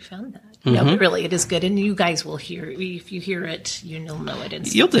glad you found that. Mm-hmm. No, but really, it is good. And you guys will hear it. If you hear it, you'll know it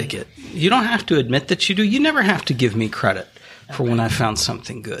instantly. You'll dig it. You don't have to admit that you do. You never have to give me credit for when I found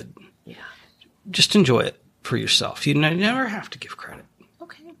something good. Yeah. Just enjoy it for yourself. You never have to give credit.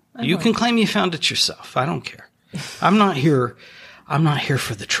 Okay. You can claim you found it yourself. I don't care. I'm not here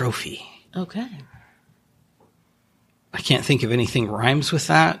for the trophy. Okay. I can't think of anything rhymes with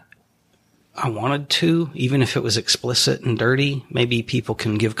that. I wanted to, even if it was explicit and dirty. Maybe people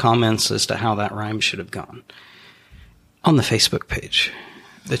can give comments as to how that rhyme should have gone on the Facebook page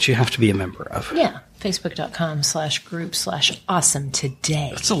that you have to be a member of. Yeah. Facebook.com/group/awesome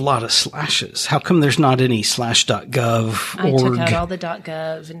today. That's a lot of slashes. How come there's not any /.gov? I took out all the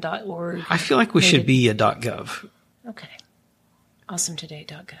 .gov and .org. I feel like we should be a .gov. Okay.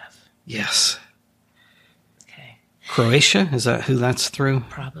 Awesometoday.gov. Yes. Okay. Croatia? Is that who that's through?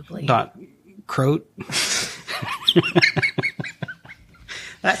 Probably. Croat?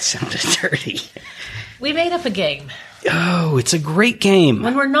 That sounded dirty. We made up a game. Oh, it's a great game.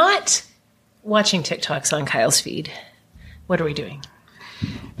 When we're not watching TikToks on Kyle's feed, what are we doing?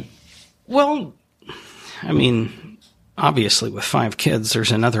 Well, I mean, obviously with 5 kids,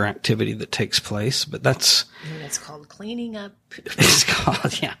 there's another activity that takes place, but that's... And it's called cleaning up poop. It's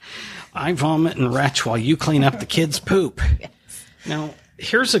called, yeah. I vomit and retch while you clean up the kids' poop. Yes. Now,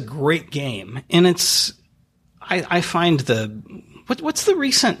 here's a great game, and it's... I find what's the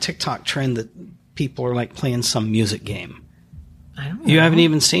recent TikTok trend that people are like playing some music game? I don't know. You haven't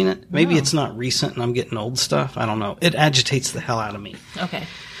even seen it? Maybe it's not recent and I'm getting old stuff. I don't know. It agitates the hell out of me. Okay.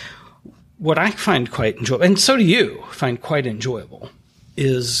 What I find quite enjoyable, and so do you find quite enjoyable,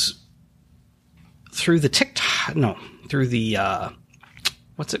 is through the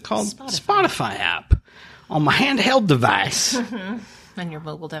what's it called? Spotify app on my handheld device. On your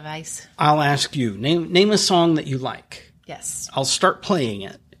mobile device. I'll ask you, name a song that you like. Yes. I'll start playing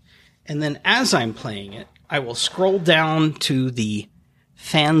it. And then as I'm playing it, I will scroll down to the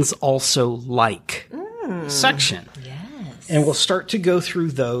fans also like section. Yes. And we'll start to go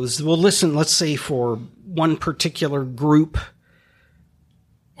through those. We'll listen, let's say, for one particular group,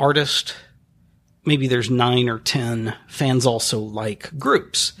 artist. Maybe there's 9 or 10 fans also like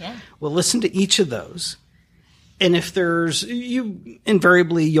groups. Yeah. We'll listen to each of those. And if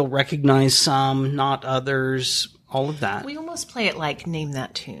you'll recognize some, not others, all of that. We almost play it like Name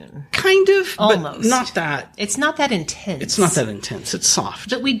That Tune. Kind of, almost. But not that. It's not that intense. It's not that intense. It's soft.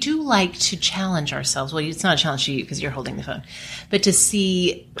 But we do like to challenge ourselves. Well, it's not a challenge to you because you're holding the phone. But to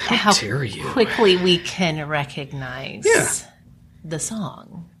see how quickly we can recognize the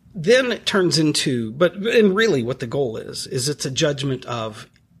song. Then it turns into, and really what the goal is it's a judgment of,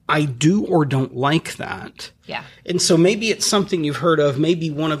 I do or don't like that. Yeah. And so maybe it's something you've heard of. Maybe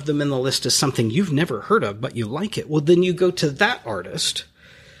one of them in the list is something you've never heard of, but you like it. Well, then you go to that artist.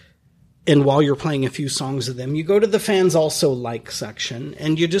 And while you're playing a few songs of them, you go to the fans also like section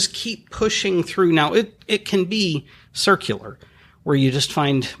and you just keep pushing through. Now it can be circular where you just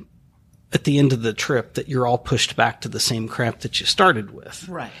find at the end of the trip that you're all pushed back to the same crap that you started with.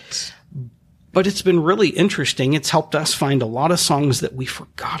 Right. But it's been really interesting. It's helped us find a lot of songs that we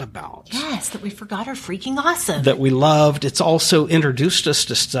forgot about. Yes, that we forgot are freaking awesome. That we loved. It's also introduced us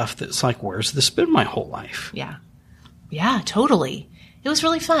to stuff that's like, where's this been my whole life? Yeah. Yeah, totally. It was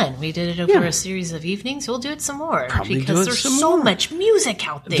really fun. We did it over a series of evenings. We'll do it some more. Because there's so much music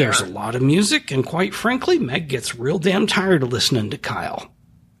out there. There's a lot of music. And quite frankly, Meg gets real damn tired of listening to Kyle.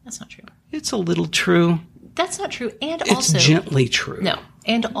 That's not true. It's a little true. That's not true. And it's also... It's gently true. No.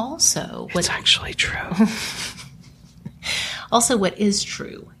 And also... It's actually true. Also, what is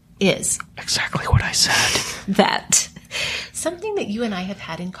true is... Exactly what I said. That something that you and I have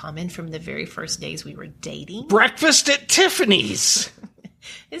had in common from the very first days we were dating... Breakfast at Tiffany's!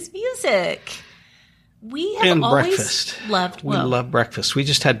 ...is music. We have always loved... We love breakfast. We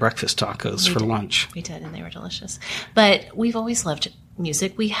just had breakfast tacos for lunch. We did, and they were delicious. But we've always loved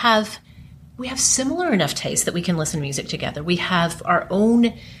music. We have similar enough tastes that we can listen to music together. We have our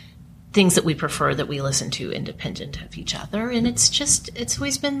own things that we prefer that we listen to independent of each other. And it's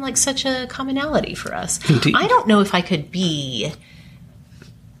always been like such a commonality for us. Indeed. I don't know if I could be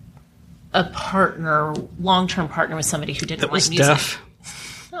a partner, long-term partner with somebody who didn't like music. Deaf.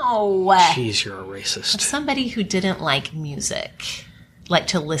 No. Jeez, you're a racist. Somebody who didn't like music, like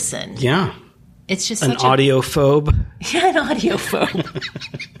to listen. Yeah. It's just an audiophobe. Yeah, an audiophobe.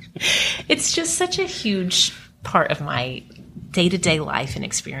 It's just such a huge part of my day-to-day life and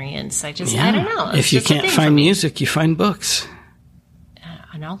experience. I don't know. If you can't find music, you find books.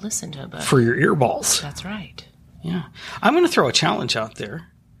 And I'll listen to a book. For your earballs. That's right. Yeah. I'm going to throw a challenge out there,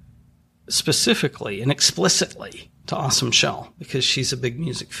 specifically and explicitly, to Awesome Shell, because she's a big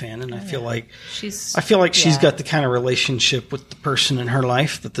music fan, and I feel like she's got the kind of relationship with the person in her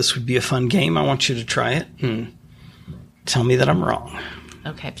life that this would be a fun game. I want you to try it and tell me that I'm wrong.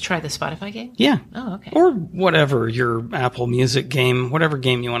 Okay, try the Spotify game? Yeah. Oh, okay. Or whatever, your Apple Music game, whatever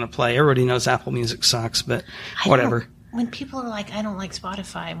game you want to play. Everybody knows Apple Music sucks, but whatever. When people are like, I don't like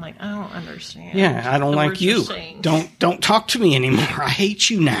Spotify, I'm like, I don't understand. Yeah, I don't like you. Don't talk to me anymore. I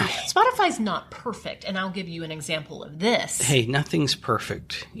hate you now. Spotify's not perfect, and I'll give you an example of this. Hey, nothing's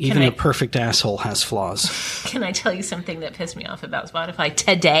perfect. Even a perfect asshole has flaws. Can I tell you something that pissed me off about Spotify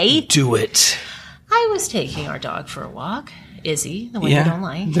today? Do it. I was taking our dog for a walk. Izzy, the one you don't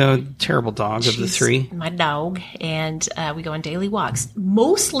like. The terrible dog of the three. My dog. And we go on daily walks.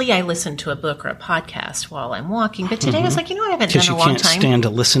 Mostly I listen to a book or a podcast while I'm walking. But today I was like, I haven't done a long time. Because you can't stand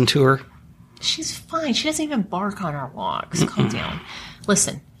to listen to her? She's fine. She doesn't even bark on our walks. Calm down.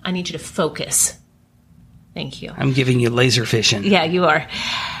 Listen, I need you to focus. Thank you. I'm giving you laser vision. Yeah, you are.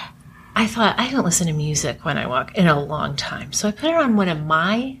 I thought, I haven't listened to music when I walk in a long time. So I put it on one of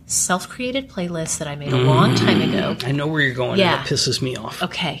my self-created playlists that I made a long time ago. I know where you're going, and it pisses me off.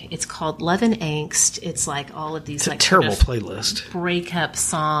 Okay. It's called Love and Angst. It's like all of these... It's a terrible playlist. Breakup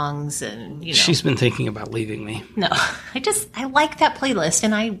songs and, She's been thinking about leaving me. No. I like that playlist,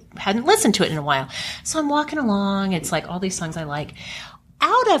 and I hadn't listened to it in a while. So I'm walking along. It's like all these songs I like.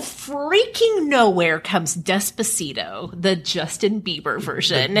 Out of freaking nowhere comes Despacito, the Justin Bieber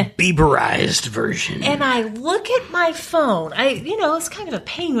version. The Bieberized version. And I look at my phone. It's kind of a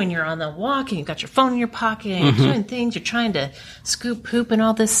pain when you're on the walk and you've got your phone in your pocket and you're doing things. You're trying to scoop poop and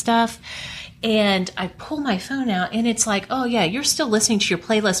all this stuff. And I pull my phone out and it's like, oh yeah, you're still listening to your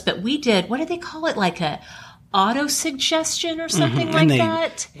playlist, but we did, what do they call it? Like a auto-suggestion or something like and they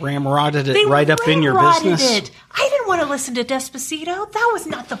that. Ramrodded it right up in your business. I didn't want to listen to Despacito. That was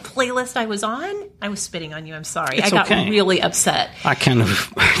not the playlist I was on. I was spitting on you. I'm sorry. I got really upset. I kind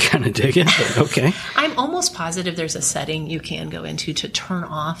of dig it, but okay. I'm almost positive there's a setting you can go into to turn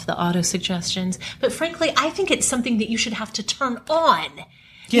off the auto-suggestions. But frankly, I think it's something that you should have to turn on.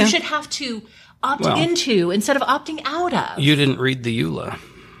 Yeah. You should have to opt into instead of opting out of. You didn't read the EULA.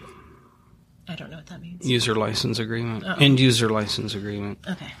 I don't know what that means. User license agreement. End user license agreement.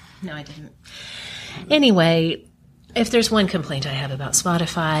 Okay. No, I didn't. Anyway, if there's one complaint I have about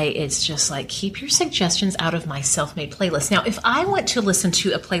Spotify, it's just like, keep your suggestions out of my self-made playlist. Now, if I want to listen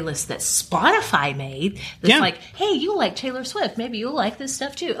to a playlist that Spotify made, that's like, hey, you like Taylor Swift. Maybe you'll like this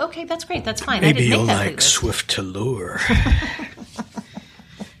stuff too. Okay, that's great. That's fine. Maybe I didn't you'll make that like playlist. Swift to Lure.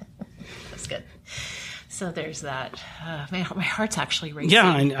 That's good. So there's that. My heart's actually racing.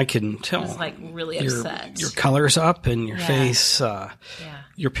 Yeah, I can tell. I was like really upset. Your color's up and your face.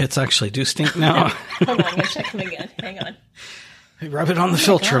 Your pits actually do stink now. Hold on, I'm going to check them again. Hang on. Rub it on the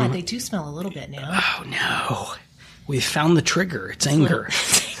filter. God, they do smell a little bit now. Oh, no. We found the trigger. It's anger.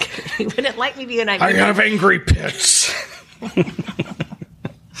 You wouldn't like me being angry. I have angry pits.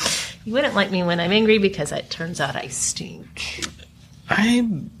 You wouldn't like me when I'm angry because it turns out I stink. I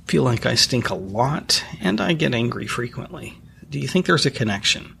feel like I stink a lot, and I get angry frequently. Do you think there's a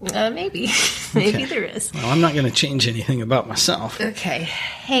connection? Maybe. Maybe there is. Well, I'm not going to change anything about myself. Okay.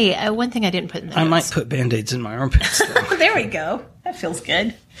 Hey, one thing I didn't put in the notes. I might put Band-Aids in my armpits, though. There we go. That feels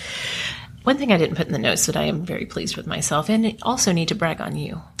good. One thing I didn't put in the notes that I am very pleased with myself, and also need to brag on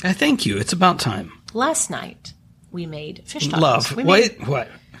you. Thank you. It's about time. Last night, we made fish tacos. Love. What?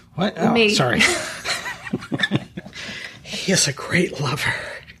 Oh, sorry. He is a great lover.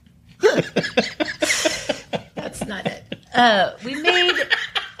 That's not it. We made.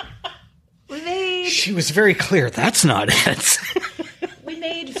 She was very clear. That's not it. We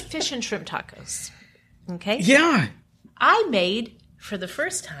made fish and shrimp tacos. Okay. Yeah. I made for the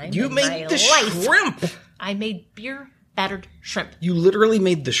first time. You made the shrimp. I made beer battered shrimp. You literally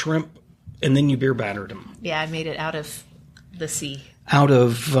made the shrimp, and then you beer battered them. Yeah, I made it out of the sea. Out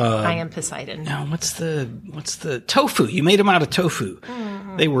of I am Poseidon. No, what's the tofu? You made them out of tofu.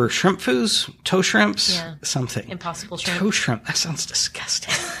 Mm-hmm. They were shrimp foos, toe shrimps, something. Impossible shrimp. Toe shrimp. That sounds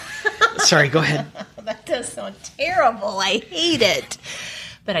disgusting. Sorry, go ahead. That does sound terrible. I hate it.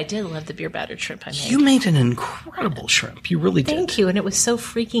 But I did love the beer battered shrimp I made. You made an incredible shrimp. You really did. Thank you. And it was so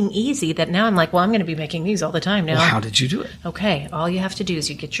freaking easy that now I'm like, well, I'm going to be making these all the time now. Well, how did you do it? Okay. All you have to do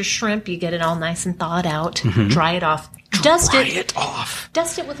is you get your shrimp, you get it all nice and thawed out, dry it off. Dust it off.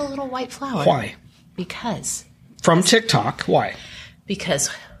 Dust it with a little white flour. Why? Because. From TikTok. Why? Because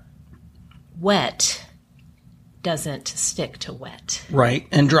wet doesn't stick to wet. Right.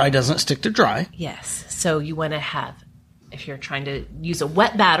 And dry doesn't stick to dry. Yes. So you want to have, if you're trying to use a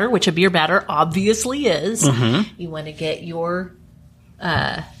wet batter, which a beer batter obviously is, you want to get your,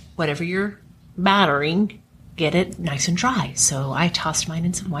 whatever you're battering, get it nice and dry. So I tossed mine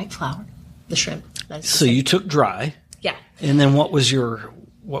in some white flour, the shrimp. So you took dry. Yeah. And then what was your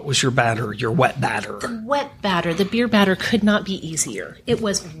batter, your wet batter? The wet batter, the beer batter could not be easier. It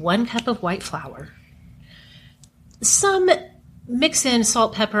was 1 cup of white flour. Some mix in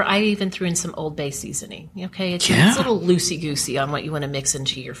salt, pepper. I even threw in some Old Bay seasoning. Okay, it's a little loosey-goosey on what you want to mix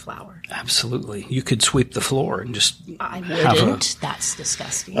into your flour. Absolutely. You could sweep the floor and just I wouldn't. That's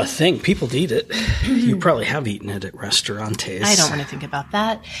disgusting. A thing. People eat it. You probably have eaten it at restaurantes. I don't want to think about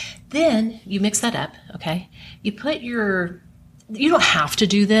that. Then you mix that up, okay? You put you don't have to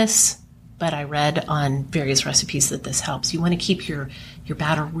do this, but I read on various recipes that this helps. You want to keep your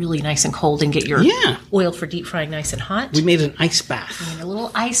batter really nice and cold and get your oil for deep frying nice and hot. We made an ice bath. We made a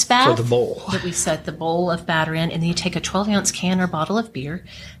little ice bath. For the bowl. That we set the bowl of batter in, and then you take a 12-ounce can or bottle of beer,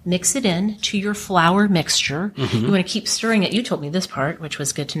 mix it in to your flour mixture. You want to keep stirring it. You told me this part, which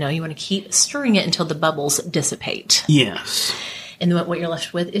was good to know. You want to keep stirring it until the bubbles dissipate. Yes. And then what you're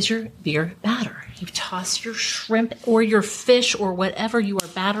left with is your beer batter. You toss your shrimp or your fish or whatever you are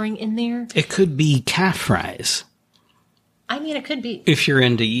battering in there. It could be calf fries. I mean, it could be. If you're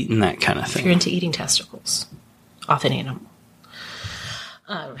into eating that kind of thing. If you're into eating testicles off an animal.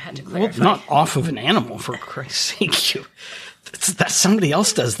 Had to clarify. Well, not off of an animal, for Christ's sake. That's somebody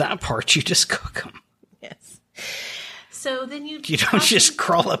else does that part. You just cook them. Yes. So then you don't just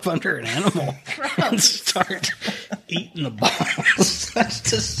crawl up under an animal and start eating the balls. That's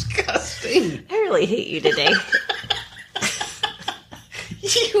disgusting. I really hate you today.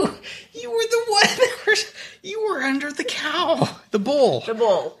 You were the one that you were under the cow. The bull.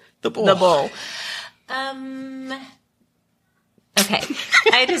 Okay.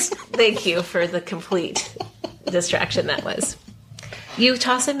 I just thank you for the complete distraction that was. You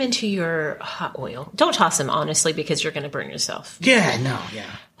toss them into your hot oil. Don't toss them, honestly, because you're going to burn yourself. Yeah, no,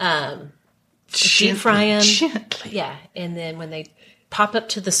 yeah. Deep fry them. Gently. Yeah, and then when they pop up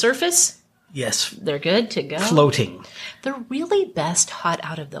to the surface, yes, they're good to go. Floating. They're really best hot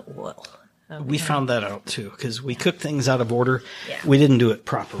out of the oil. Okay. We found that out, too, because we cook things out of order. Yeah. We didn't do it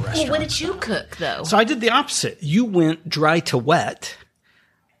proper restaurant. Well, what did you cook, though? So I did the opposite. You went dry to wet.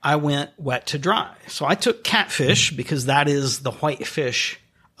 I went wet to dry. So I took catfish because that is the white fish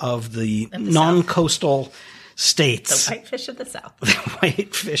of the non-coastal states. The white fish of the South. The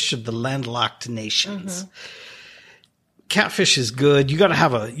white fish of the landlocked nations. Mm-hmm. Catfish is good. You got to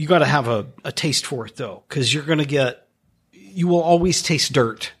have a taste for it though, because you will always taste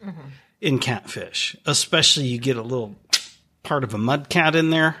dirt in catfish, especially you get a little part of a mud cat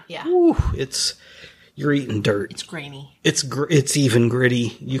in there. Yeah. Ooh, you're eating dirt. It's grainy. It's even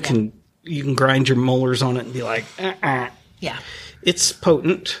gritty. You can grind your molars on it and be like, Yeah. It's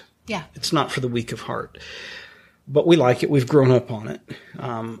potent. Yeah. It's not for the weak of heart. But we like it. We've grown up on it.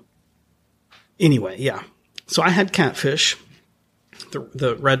 Anyway, yeah. So I had catfish,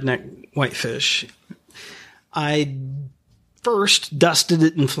 the redneck whitefish. I first dusted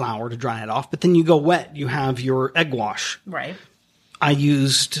it in flour to dry it off, but then you go wet. You have your egg wash. Right. I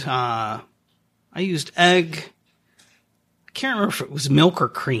used egg. I can't remember if it was milk or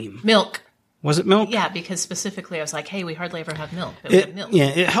cream. Milk. Was it milk? Yeah, because specifically I was like, hey, we hardly ever have milk. But we have milk. Yeah,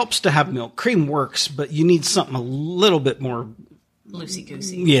 it helps to have milk. Cream works, but you need something a little bit more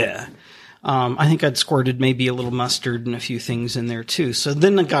loosey-goosey. Yeah. I think I'd squirted maybe a little mustard and a few things in there too. So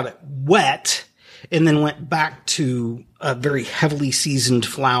then I got it wet and then went back to a very heavily seasoned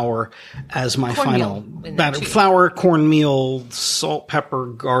flour as my final batter. Flour, cornmeal, salt, pepper,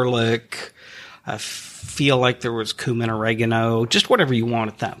 garlic. I feel like there was cumin, oregano, just whatever you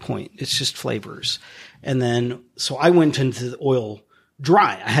want at that point. It's just flavors. And then, so I went into the oil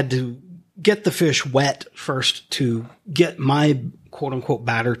dry. I had to get the fish wet first to get my quote unquote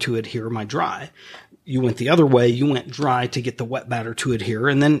batter to adhere, my dry. You went the other way. You went dry to get the wet batter to adhere.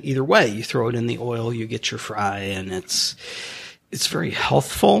 And then either way, you throw it in the oil, you get your fry, and it's very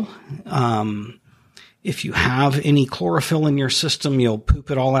healthful. If you have any chlorophyll in your system, you'll poop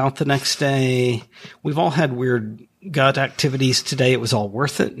it all out the next day. We've all had weird gut activities today. It was all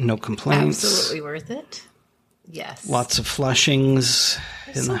worth it. No complaints. Absolutely worth it. Yes. Lots of flushings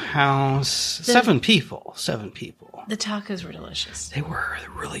in the house. Seven people. The tacos were delicious. They were.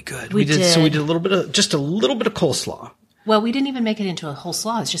 They're really good. We did. So we did a little bit of coleslaw. Well, we didn't even make it into a whole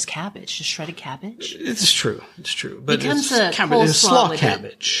slaw. It's just cabbage, just shredded cabbage. It's true. But becomes it's a slaw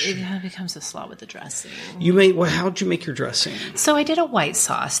cabbage. It becomes a slaw with the dressing. How'd you make your dressing? So I did a white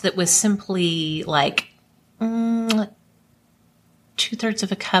sauce that was simply like 2/3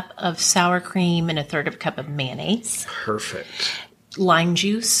 of a cup of sour cream and 1/3 of a cup of mayonnaise. Perfect. Lime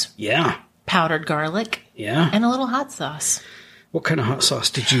juice. Yeah. Powdered garlic. Yeah. And a little hot sauce. What kind of hot sauce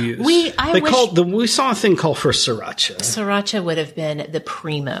did you use? We saw a thing called for sriracha. Sriracha would have been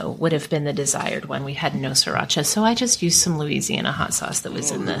the desired one. We had no sriracha, so I just used some Louisiana hot sauce that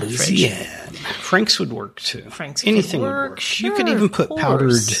was in the fridge. Frank's would work too. Anything would work. Sure, you could even put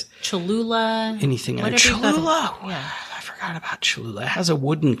powdered Cholula. Anything in it. Cholula. Yeah. I forgot about Cholula. It has a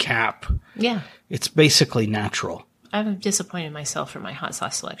wooden cap. Yeah. It's basically natural. I'm disappointed myself for my hot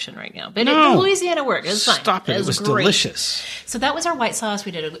sauce selection right now. But the Louisiana worked. It was fine. Stop it. It was delicious. So that was our white sauce.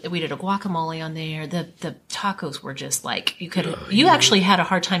 We did a guacamole on there. The tacos were just like, you actually had a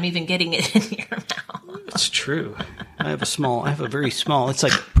hard time even getting it in your mouth. It's true. I have a very small, it's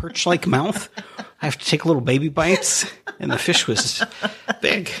like perch-like mouth. I have to take little baby bites, and the fish was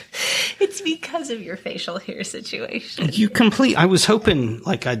big. It's because of your facial hair situation. I was hoping,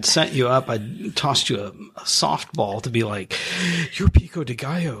 like, I'd set you up, I'd tossed you a softball to be like, your pico de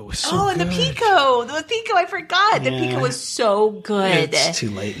gallo was so good. And the pico, I forgot. The pico was so good. It's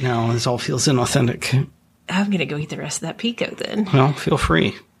too late now. This all feels inauthentic. I'm going to go eat the rest of that pico then. Well, feel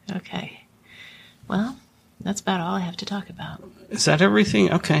free. Okay. Well, that's about all I have to talk about. Is that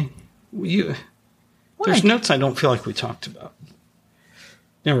everything? Okay. There's notes I don't feel like we talked about.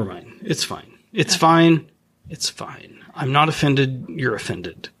 Never mind. It's fine. It's fine. It's fine. I'm not offended. You're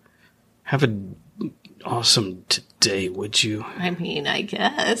offended. Have an awesome day, would you? I mean, I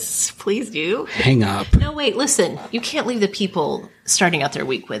guess. Please do. Hang up. No, wait. Listen. You can't leave the people starting out their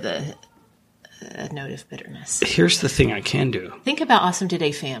week with a note of bitterness. Here's the thing I can do. Think about Awesome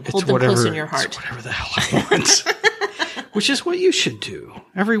Today fam. Hold them close in your heart. It's whatever the hell I want. Which is what you should do.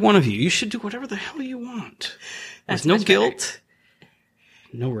 Every one of you. You should do whatever the hell you want. With no guilt.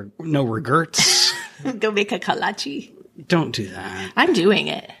 No regrets. Go make a kolache. Don't do that. I'm doing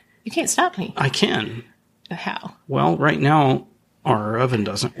it. You can't stop me. I can. How? Well, right now, our oven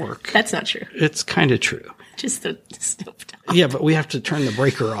doesn't work. That's not true. It's kind of true. Just the stovetop. Yeah, but we have to turn the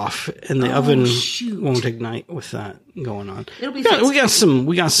breaker off, and the oven won't ignite with that going on. It'll be fixed.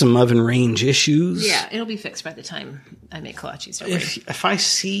 We got some oven range issues. Yeah, it'll be fixed by the time I make kolaches. If I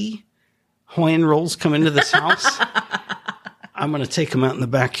see Hawaiian rolls come into this house, I'm going to take them out in the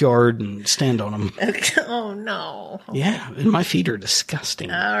backyard and stand on them. Oh, no. Yeah, and my feet are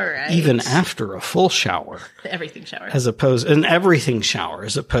disgusting. All right. Even after a full shower. Everything shower. An everything shower,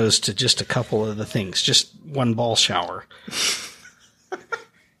 as opposed to just a couple of the things, just one ball shower.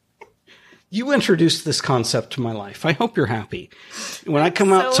 You introduced this concept to my life. I hope you're happy. When I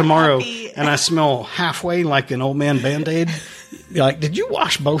come out tomorrow and I smell halfway like an old man Band-Aid, you're like, did you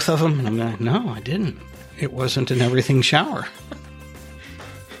wash both of them? And I'm like, no, I didn't. It wasn't an everything shower.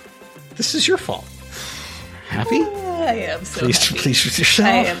 This is your fault. Happy? I am so happy. Pleased with yourself?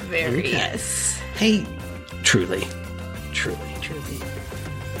 I am very, yes. Hey, truly.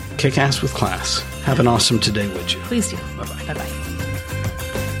 Kick ass with class. Have an awesome today, would you? Please do. Bye-bye. Bye-bye.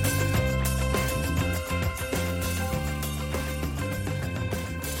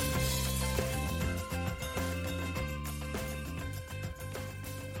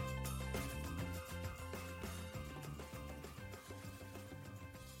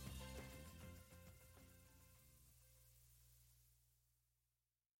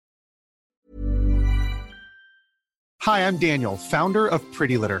 Hi, I'm Daniel, founder of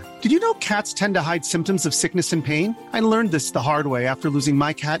Pretty Litter. Did you know cats tend to hide symptoms of sickness and pain? I learned this the hard way after losing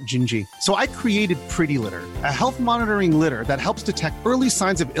my cat, Gingy. So I created Pretty Litter, a health monitoring litter that helps detect early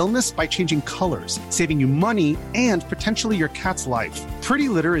signs of illness by changing colors, saving you money and potentially your cat's life. Pretty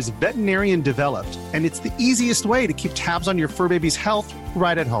Litter is veterinarian developed, and it's the easiest way to keep tabs on your fur baby's health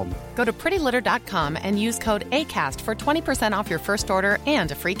right at home. Go to prettylitter.com and use code ACAST for 20% off your first order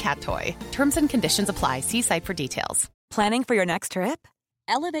and a free cat toy. Terms and conditions apply. See site for details. Planning for your next trip?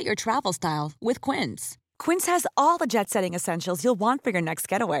 Elevate your travel style with Quince. Quince has all the jet-setting essentials you'll want for your next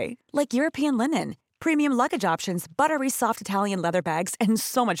getaway, like European linen, premium luggage options, buttery soft Italian leather bags, and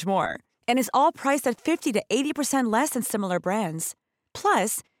so much more. And is all priced at 50 to 80% less than similar brands.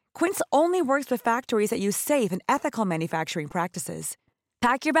 Plus, Quince only works with factories that use safe and ethical manufacturing practices.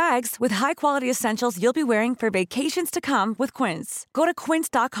 Pack your bags with high-quality essentials you'll be wearing for vacations to come with Quince. Go to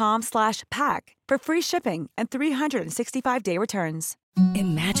quince.com/pack for free shipping and 365-day returns.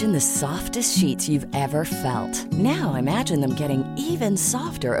 Imagine the softest sheets you've ever felt. Now imagine them getting even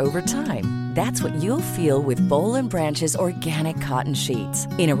softer over time. That's what you'll feel with Boll & Branch's organic cotton sheets.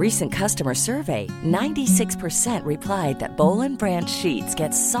 In a recent customer survey, 96% replied that Boll & Branch sheets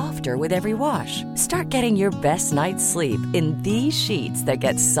get softer with every wash. Start getting your best night's sleep in these sheets that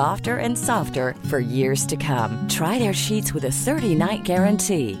get softer and softer for years to come. Try their sheets with a 30-night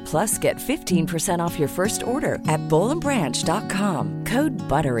guarantee. Plus, get 15% off your first order at bollandbranch.com. Code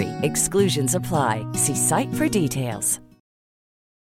BUTTERY. Exclusions apply. See site for details.